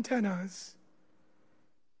hundreds of antennas,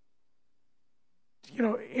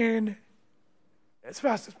 in as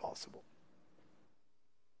fast as possible.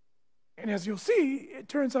 And as you'll see, it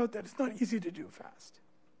turns out that it's not easy to do fast,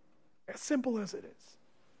 as simple as it is.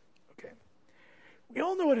 Okay, we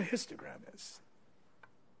all know what a histogram is.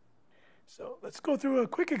 So let's go through a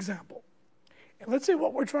quick example. And let's say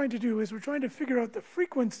what we're trying to do is we're trying to figure out the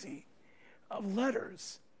frequency of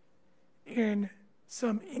letters in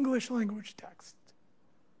some English language text.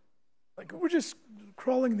 Like, we're just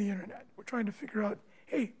crawling the internet. We're trying to figure out,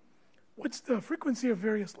 hey, what's the frequency of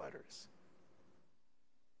various letters?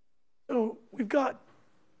 So we've got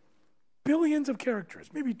billions of characters,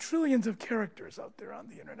 maybe trillions of characters out there on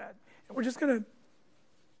the internet, and we're just going to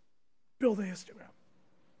build a histogram.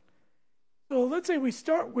 So let's say we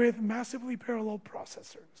start with massively parallel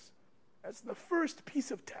processors. That's the first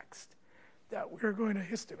piece of text that we're going to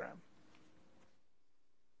histogram.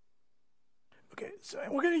 Okay, so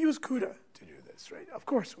and we're going to use CUDA to do this, right? Of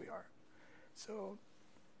course we are. So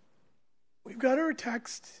we've got our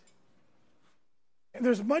text. And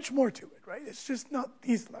there's much more to it, right? It's just not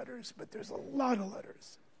these letters, but there's a lot of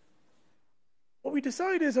letters. What we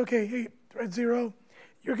decide is, okay, hey, thread 0,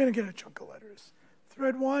 you're going to get a chunk of letters.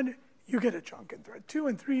 Thread 1, you get a chunk. And thread 2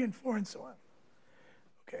 and 3 and 4 and so on.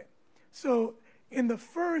 Okay, so in the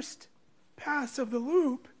first pass of the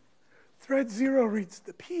loop, thread 0 reads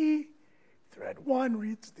the P, thread 1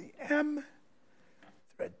 reads the M,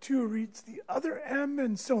 thread 2 reads the other M,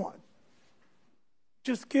 and so on.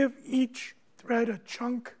 Just give each thread a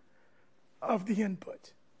chunk of the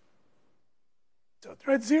input. So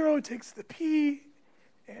thread 0 takes the P,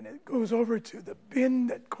 and it goes over to the bin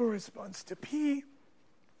that corresponds to P,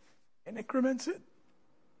 and increments it.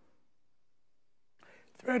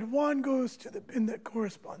 Thread 1 goes to the bin that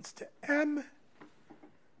corresponds to M,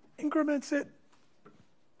 increments it.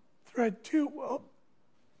 Thread 2, well,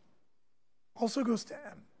 also goes to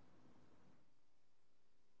M.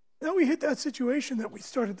 Now we hit that situation that we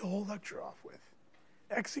started the whole lecture off with,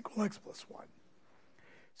 x equals x plus 1.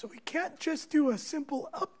 So we can't just do a simple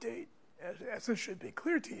update, as it should be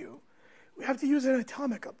clear to you. We have to use an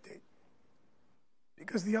atomic update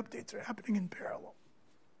because the updates are happening in parallel.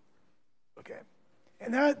 Okay,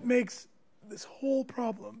 and that makes this whole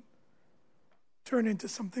problem turn into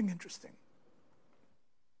something interesting.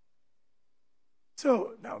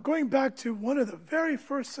 So now going back to one of the very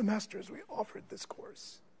first semesters we offered this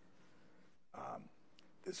course.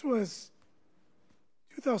 This was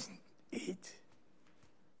 2008.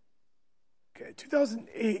 Okay,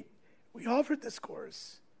 2008, we offered this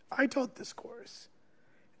course. I taught this course.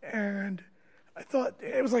 And I thought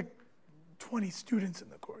it was like 20 students in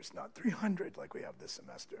the course, not 300 like we have this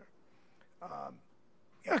semester.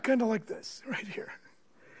 Yeah, kind of like this right here.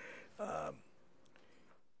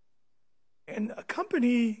 And a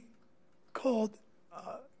company called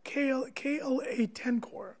KLA 10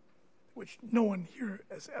 Core, which no one here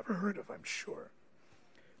has ever heard of, I'm sure.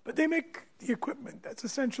 But they make the equipment that's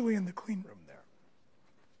essentially in the clean room there.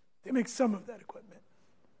 They make some of that equipment.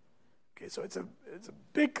 Okay, so it's a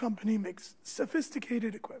big company, makes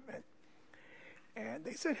sophisticated equipment. And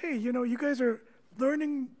they said, hey, you guys are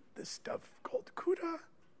learning this stuff called CUDA,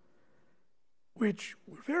 which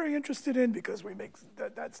we're very interested in because we make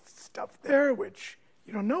that stuff there, which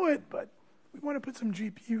you don't know it, but we want to put some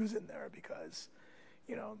GPUs in there because,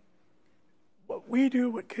 what we do,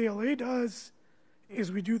 what KLA does, is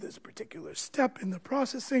we do this particular step in the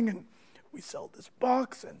processing, and we sell this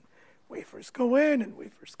box, and wafers go in, and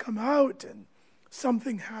wafers come out, and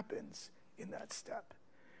something happens in that step.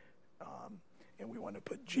 And we want to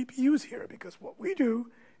put GPUs here because what we do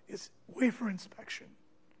is wafer inspection.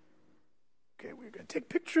 Okay, we're going to take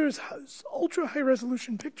pictures, ultra high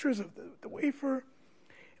resolution pictures of the wafer, and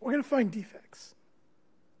we're going to find defects.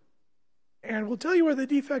 And we'll tell you where the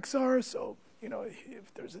defects are, so,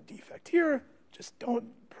 if there's a defect here, just don't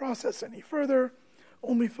process any further.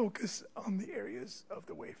 Only focus on the areas of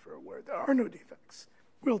the wafer where there are no defects.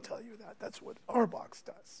 We'll tell you that. That's what our box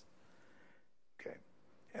does. Okay.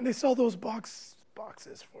 And they sell those boxes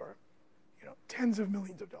for, tens of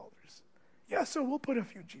millions of dollars. Yeah, so we'll put a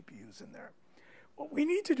few GPUs in there. What we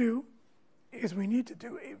need to do is we need to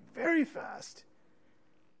do a very fast,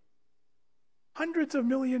 hundreds of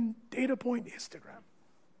million data point histogram.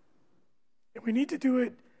 And we need to do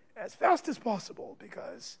it as fast as possible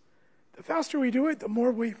because the faster we do it, the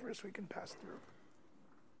more wafers we can pass through.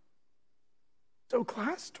 So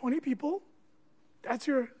class, 20 people, that's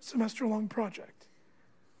your semester-long project.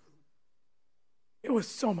 It was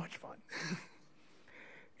so much fun.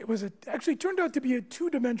 Actually turned out to be a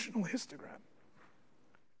 2-dimensional histogram.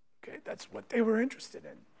 Okay, that's what they were interested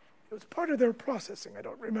in. It was part of their processing. I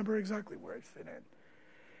don't remember exactly where it fit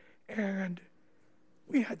in. And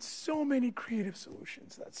we had so many creative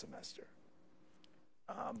solutions that semester.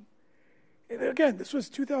 And again, this was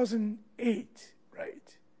 2008,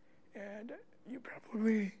 right? And you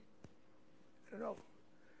probably,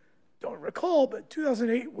 don't recall, but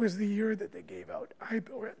 2008 was the year that they gave out,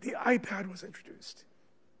 or the iPad was introduced.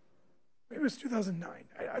 Maybe it was 2009.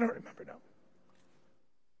 I don't remember now.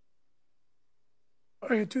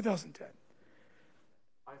 Okay, 2010.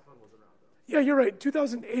 iPhone was around though. Yeah, you're right.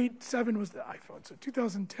 2008, 7 was the iPhone. So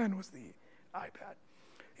 2010 was the iPad.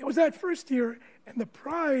 It was that first year, and the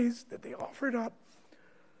prize that they offered up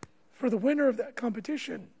for the winner of that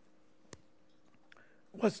competition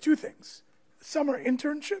was 2 things. Summer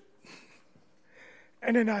internship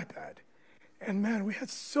and an iPad. And man, we had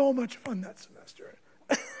so much fun that semester.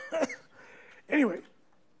 Anyway,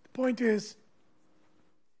 the point is,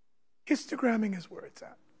 histogramming is where it's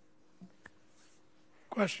at.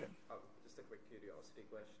 Question? Just a quick curiosity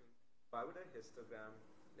question. Why would a histogram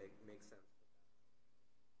make sense?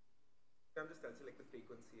 histogram just tells you like the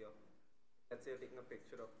frequency of, let's say you're taking a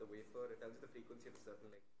picture of the wafer, it tells you the frequency of a certain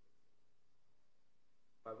like.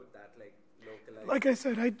 Why would that like localize? Like I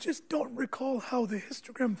said, I just don't recall how the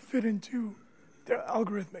histogram fit into their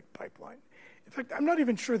algorithmic pipeline. In fact, I'm not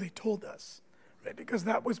even sure they told us, right? Because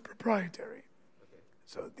that was proprietary. Okay.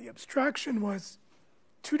 So the abstraction was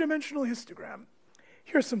two-dimensional histogram.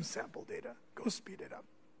 Here's some sample data. Go speed it up.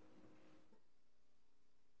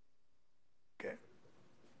 Okay.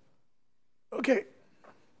 Okay.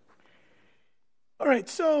 All right,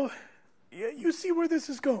 so you see where this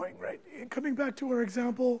is going, right? Coming back to our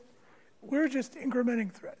example, we're just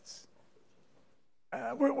incrementing threads.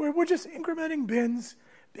 We're just incrementing bins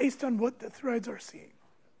based on what the threads are seeing.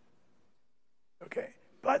 Okay,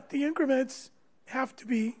 but the increments have to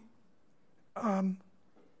be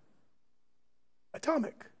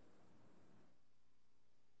atomic.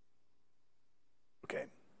 Okay,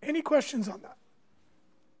 any questions on that?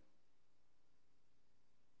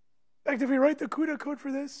 In fact, if we write the CUDA code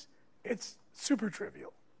for this, it's super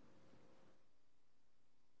trivial.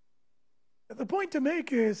 The point to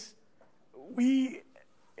make is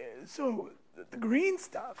so the green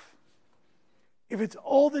stuff, if it's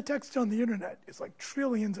all the text on the internet, it's like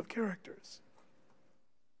trillions of characters.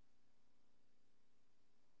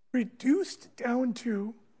 Reduced down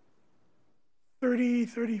to 30,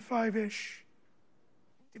 35-ish,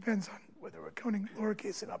 depends on whether we're counting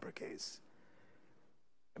lowercase and uppercase,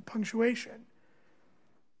 and punctuation,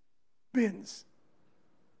 bins,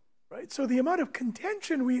 right? So the amount of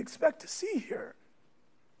contention we expect to see here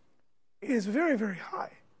is very, very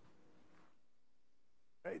high,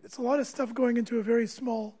 right? It's a lot of stuff going into a very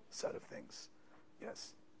small set of things.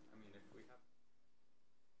 Yes? I mean, if we have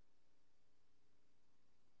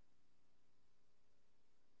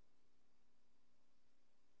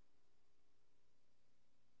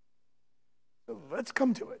So let's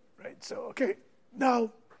come to it, right? So, okay, now a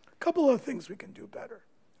couple of things we can do better,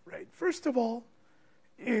 right? First of all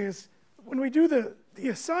is when we do the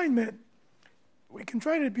assignment, we can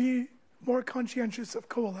try to be more conscientious of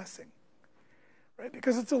coalescing, right?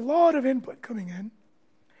 Because it's a lot of input coming in,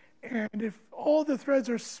 and if all the threads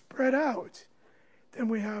are spread out, then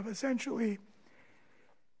we have essentially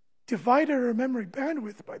divided our memory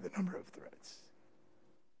bandwidth by the number of threads.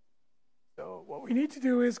 So what we need to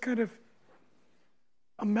do is kind of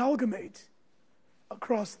amalgamate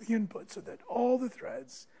across the input so that all the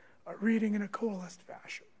threads are reading in a coalesced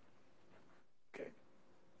fashion. Okay.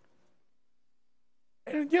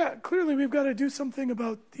 And yeah, clearly we've got to do something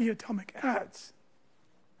about the atomic adds.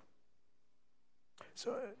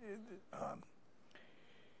 So,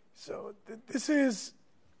 this is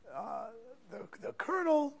the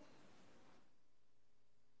kernel,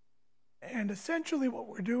 and essentially what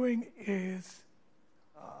we're doing is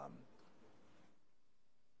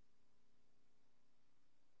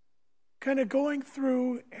kind of going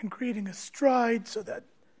through and creating a stride so that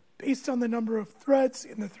based on the number of threads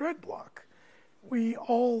in the thread block, we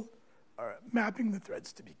all are mapping the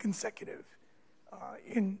threads to be consecutive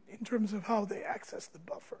in terms of how they access the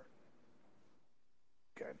buffer.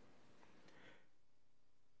 Okay.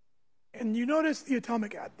 And you notice the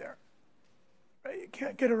atomic add there, right? You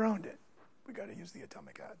can't get around it. We got to use the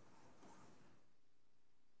atomic add.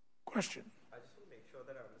 Question? I just want to make sure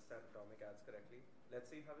that I understand atomic adds correctly. Let's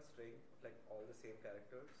say you have a string of like all the same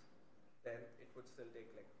characters, then it would still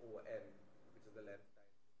take like O n, which is the length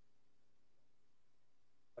time.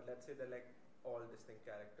 But let's say they're like all distinct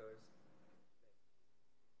characters.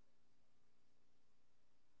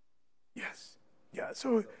 Yes. Yeah.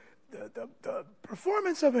 So the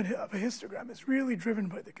performance of a histogram is really driven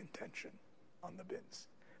by the contention on the bins.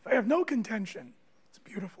 If I have no contention, it's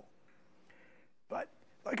beautiful. But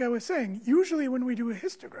like I was saying, usually when we do a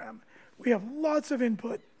histogram, we have lots of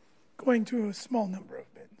input going to a small number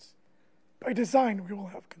of bins. By design, we will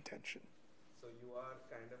have contention. So you are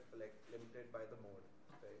kind of like limited by the mode,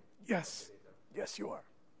 right? Yes. Yes, you are.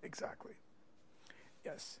 Exactly.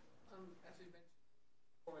 Yes. As we mentioned,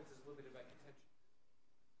 performance is limited by contention.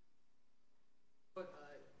 But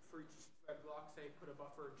for each thread block, say, put a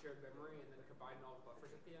buffer in shared memory and then combine all the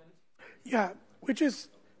buffers at the end? Yeah, which is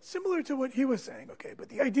similar to what he was saying, okay? But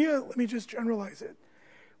the idea, let me just generalize it.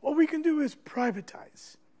 What we can do is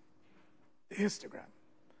privatize the histogram,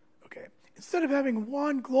 okay? Instead of having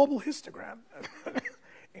one global histogram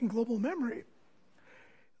in global memory,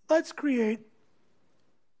 let's create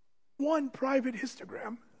one private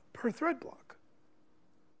histogram per thread block,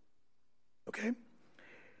 okay?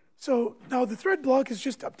 So now the thread block is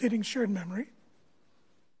just updating shared memory,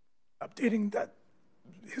 updating that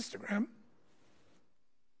histogram.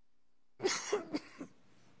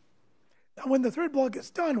 Now when the thread block is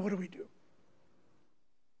done, what do we do?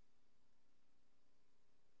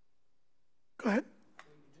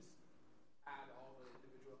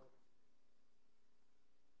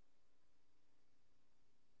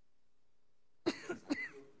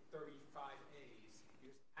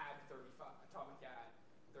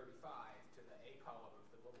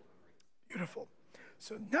 Beautiful.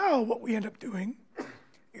 So now what we end up doing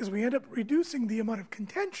is we end up reducing the amount of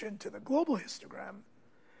contention to the global histogram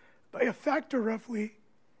by a factor roughly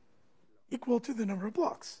equal to the number of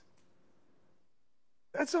blocks.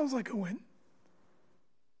 That sounds like a win.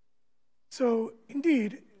 So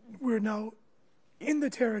indeed, we're now in the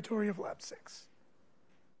territory of Lab 6.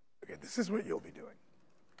 Okay, this is what you'll be doing.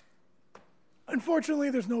 Unfortunately,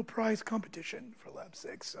 there's no prize competition for Lab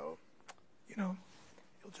 6, so, you'll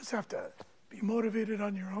just have to be motivated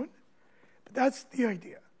on your own. But that's the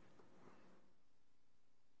idea.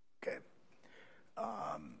 Okay.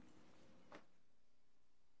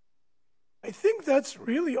 I think that's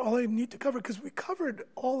really all I need to cover, because we covered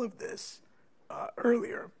all of this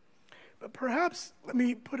earlier. But perhaps let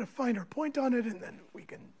me put a finer point on it, and then we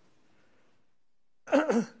can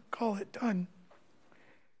call it done.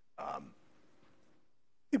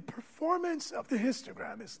 The performance of the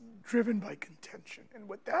histogram is driven by contention. And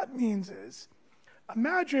what that means is,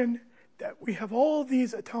 imagine that we have all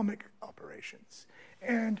these atomic operations.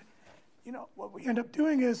 And, what we end up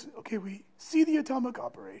doing is, okay, we see the atomic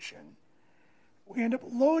operation. We end up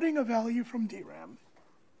loading a value from DRAM.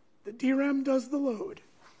 The DRAM does the load.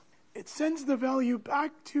 It sends the value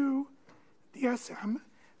back to the SM.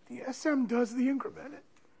 The SM does the increment.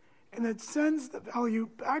 And it sends the value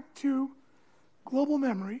back to global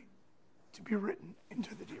memory to be written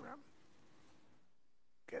into the DRAM.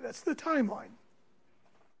 Okay, that's the timeline.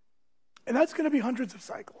 And that's going to be hundreds of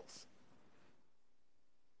cycles.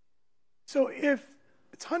 So if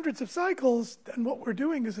it's hundreds of cycles, then what we're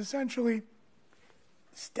doing is essentially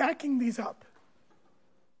stacking these up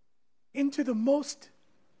into the most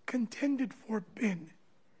contended for bin.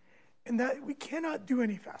 And that we cannot do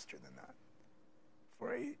any faster than that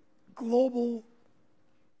for a global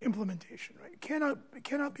implementation, right? It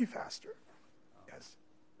cannot be faster. Yes.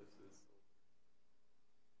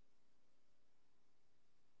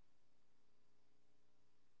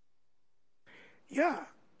 Yeah,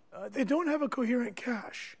 they don't have a coherent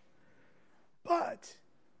cache, but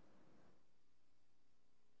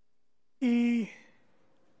there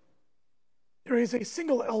is a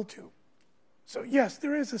single L2. So yes,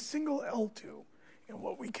 there is a single L2, and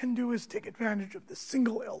what we can do is take advantage of the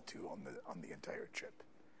single L2 on the entire chip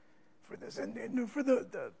for this, and for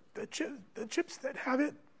the chips that have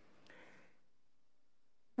it,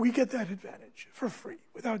 we get that advantage for free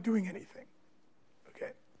without doing anything.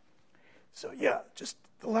 Okay, so yeah, just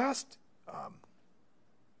the last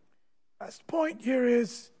point here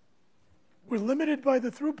is we're limited by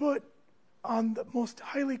the throughput on the most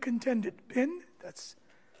highly contended bin. That's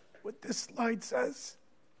what this slide says.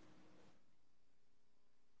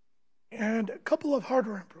 And a couple of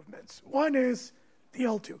hardware improvements. One is the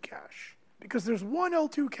L2 cache. Because there's one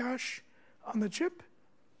L2 cache on the chip,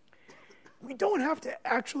 we don't have to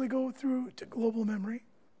actually go through to global memory.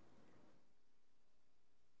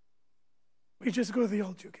 We just go to the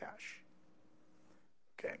L2 cache.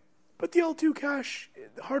 Okay. But the L2 cache,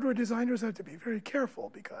 the hardware designers have to be very careful,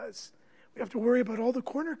 because we have to worry about all the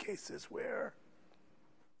corner cases where,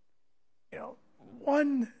 we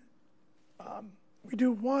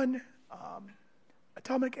do one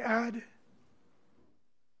atomic add,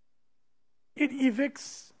 it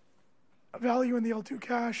evicts a value in the L2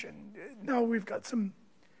 cache, and now we've got some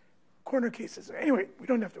corner cases. Anyway, we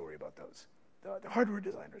don't have to worry about those. The hardware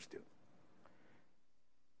designers do.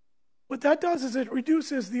 What that does is it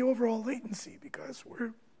reduces the overall latency, because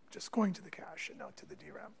we're just going to the cache and not to the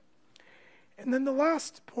DRAM. And then the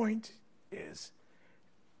last point is,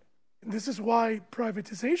 and this is why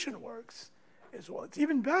privatization works, is, well, it's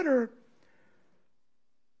even better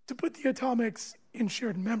to put the atomics in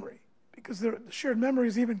shared memory, because the shared memory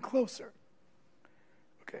is even closer.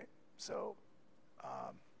 Okay, so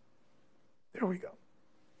there we go.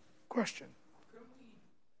 Question?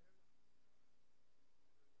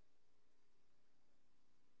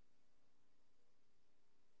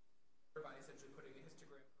 By essentially putting a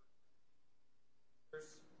histogram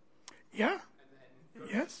first. Yeah. And then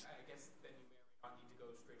yes. I guess then you may not need to go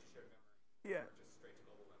straight to shared memory. Yeah. Or just straight to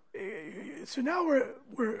global memory. So now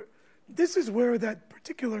this is where that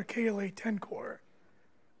particular KLA 10 core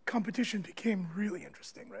competition became really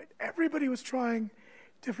interesting, right? Everybody was trying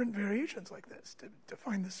different variations like this to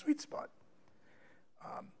find the sweet spot.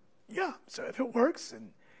 Yeah, so if it works,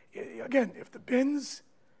 and again, if the bins,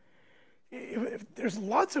 if there's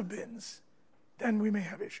lots of bins, then we may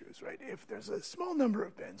have issues, right? If there's a small number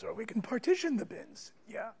of bins, or we can partition the bins,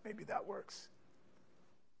 yeah, maybe that works.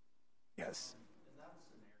 Yes? In that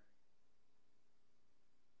scenario,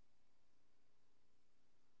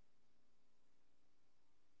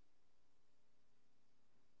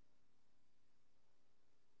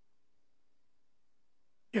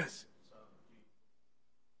 Yes.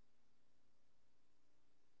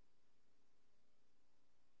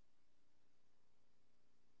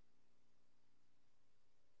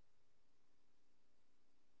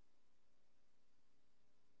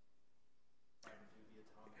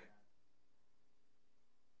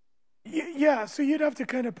 Yeah, so you'd have to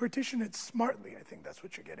kind of partition it smartly. I think that's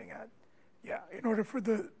what you're getting at. Yeah, in order for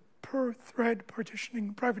the per thread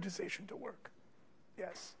partitioning privatization to work.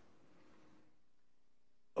 Yes.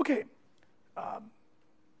 Okay.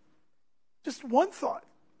 Just one thought.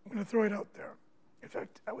 I'm going to throw it out there. In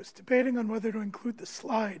fact, I was debating on whether to include the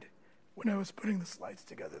slide when I was putting the slides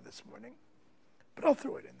together this morning, but I'll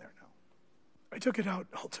throw it in there now. I took it out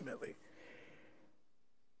ultimately.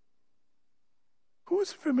 Who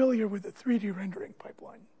is familiar with the 3D rendering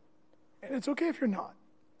pipeline? And it's okay if you're not.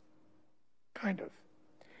 Kind of.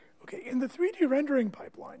 Okay, in the 3D rendering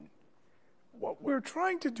pipeline, what we're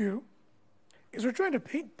trying to do is we're trying to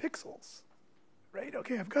paint pixels, right?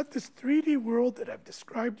 Okay, I've got this 3D world that I've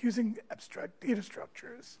described using abstract data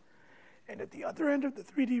structures. And at the other end of the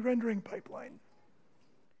 3D rendering pipeline,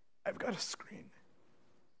 I've got a screen.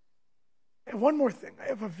 And one more thing, I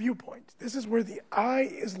have a viewpoint. This is where the eye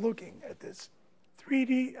is looking at this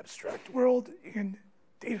 3D abstract world in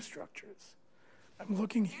data structures. I'm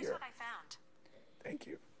looking here. Here's what I found. Thank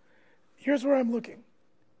you. Here's where I'm looking.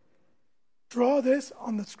 Draw this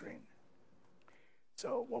on the screen.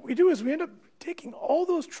 So what we do is we end up taking all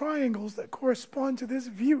those triangles that correspond to this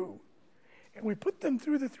view, and we put them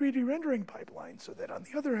through the 3D rendering pipeline so that on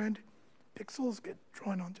the other end, pixels get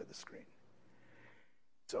drawn onto the screen.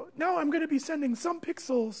 So now I'm going to be sending some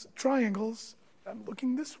pixels, triangles, I'm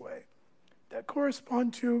looking this way, that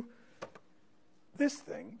correspond to this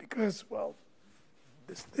thing because, well,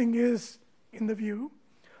 this thing is in the view,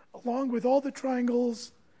 along with all the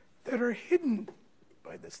triangles that are hidden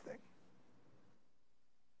by this thing.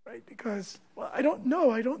 Right? Because, well, I don't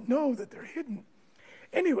know that they're hidden.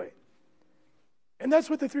 Anyway, and that's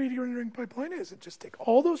what the 3D rendering pipeline is. It just takes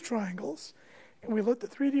all those triangles, and we let the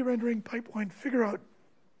 3D rendering pipeline figure out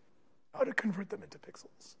how to convert them into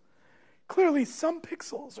pixels. Clearly, some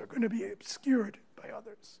pixels are going to be obscured by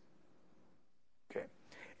others. Okay?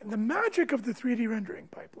 And the magic of the 3D rendering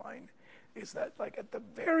pipeline is that, like, at the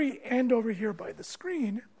very end over here by the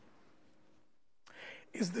screen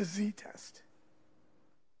is the z-test.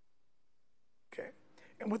 Okay?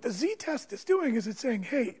 And what the z-test is doing is it's saying,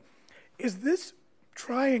 hey, is this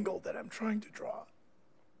triangle that I'm trying to draw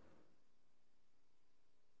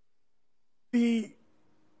the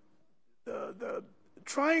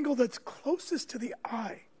triangle that's closest to the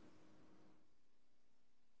eye?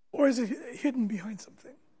 Or is it hidden behind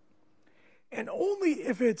something? And only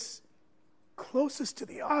if it's closest to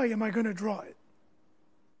the eye am I going to draw it.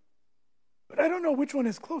 But I don't know which one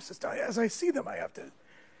is closest. As I see them, I have to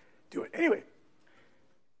do it. Anyway,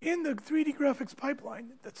 in the 3D graphics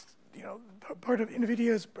pipeline, that's part of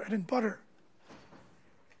NVIDIA's bread and butter,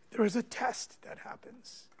 there is a test that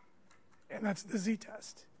happens, and that's the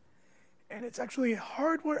z-test. And it's actually a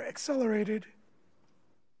hardware-accelerated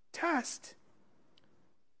test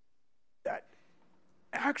that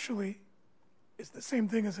actually is the same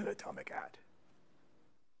thing as an atomic add.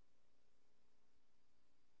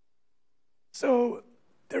 So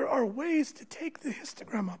there are ways to take the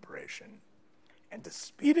histogram operation and to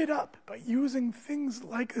speed it up by using things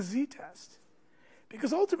like a z-test.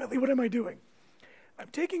 Because ultimately, what am I doing? I'm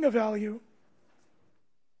taking a value,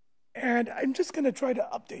 and I'm just going to try to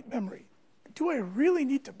update memory. Do I really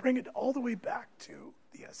need to bring it all the way back to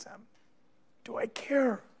the SM? Do I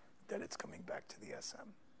care that it's coming back to the SM?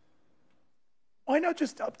 Why not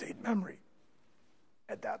just update memory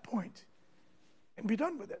at that point and be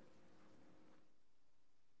done with it?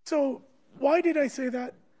 So why did I say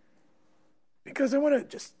that? Because I want to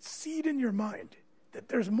just seed in your mind that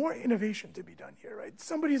there's more innovation to be done here, right?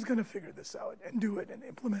 Somebody's going to figure this out and do it and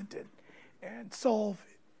implement it and solve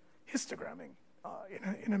histogramming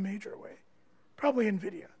in a major way. Probably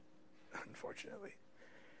NVIDIA, unfortunately.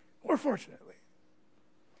 Or fortunately.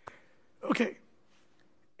 Okay.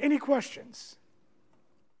 Any questions?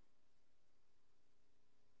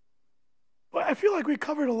 Well, I feel like we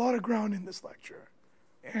covered a lot of ground in this lecture.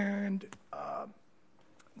 And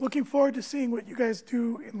looking forward to seeing what you guys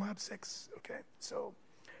do in Lab 6. Okay, so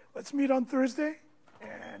let's meet on Thursday.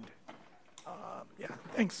 And yeah,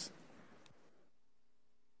 thanks.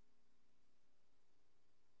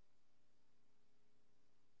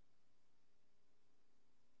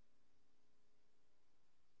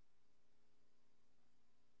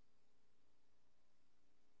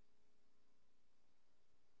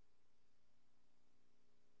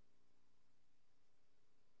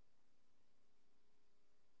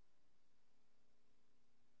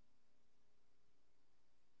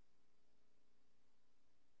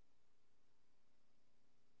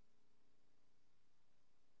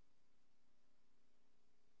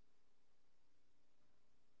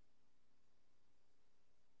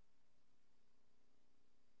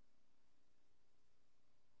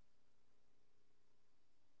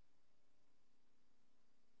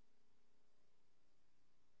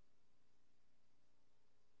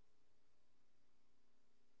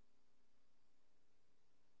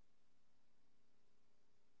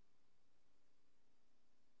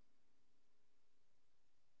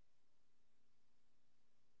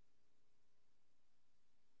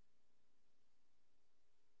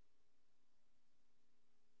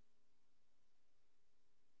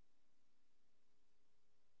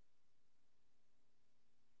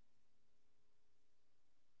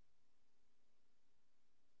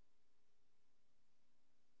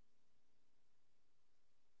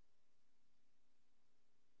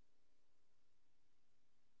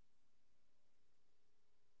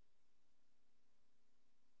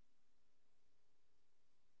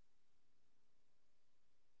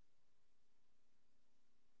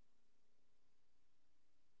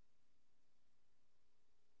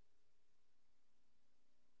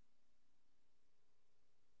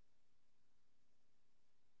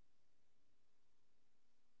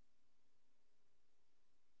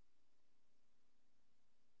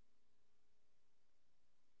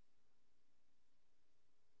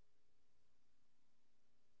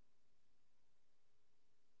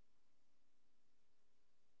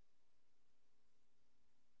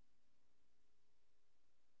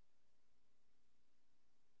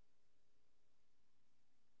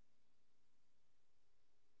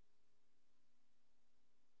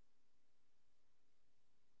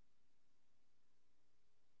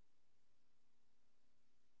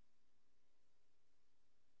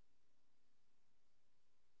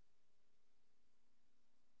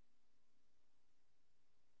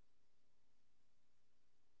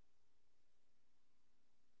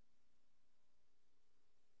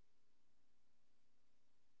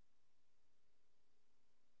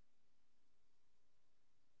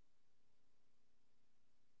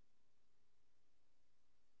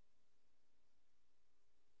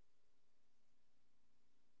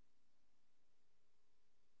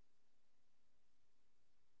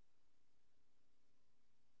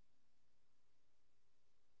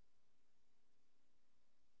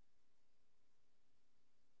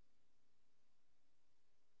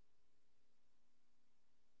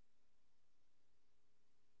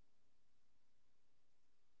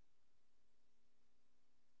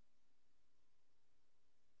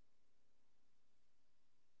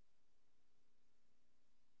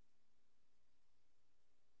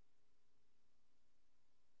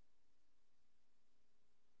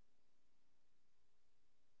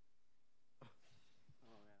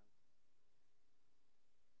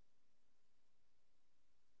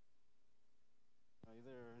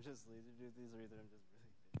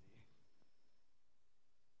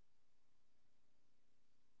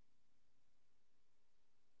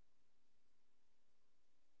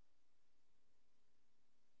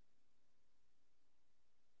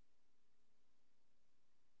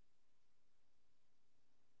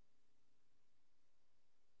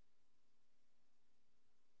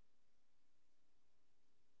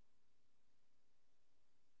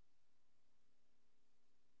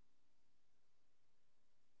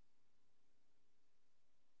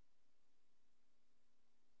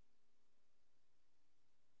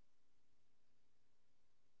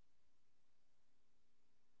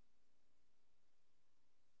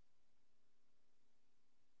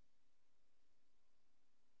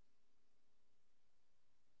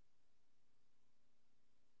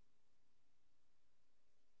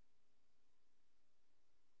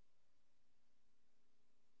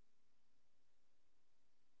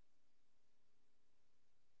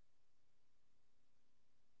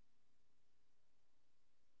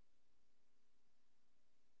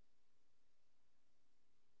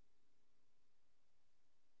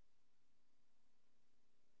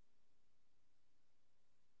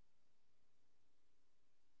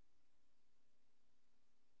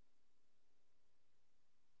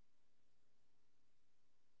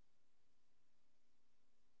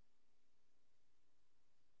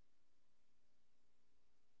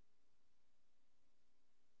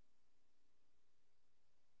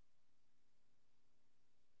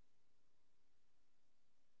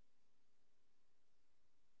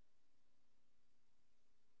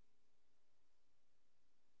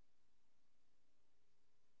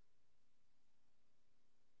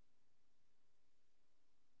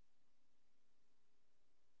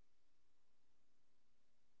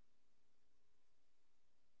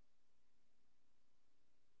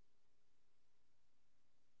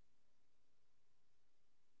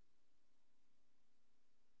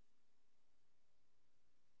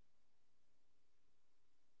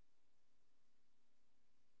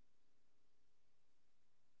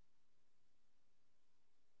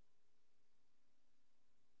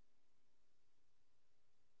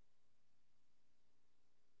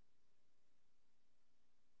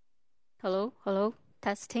 Hello, hello,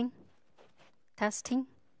 testing, testing.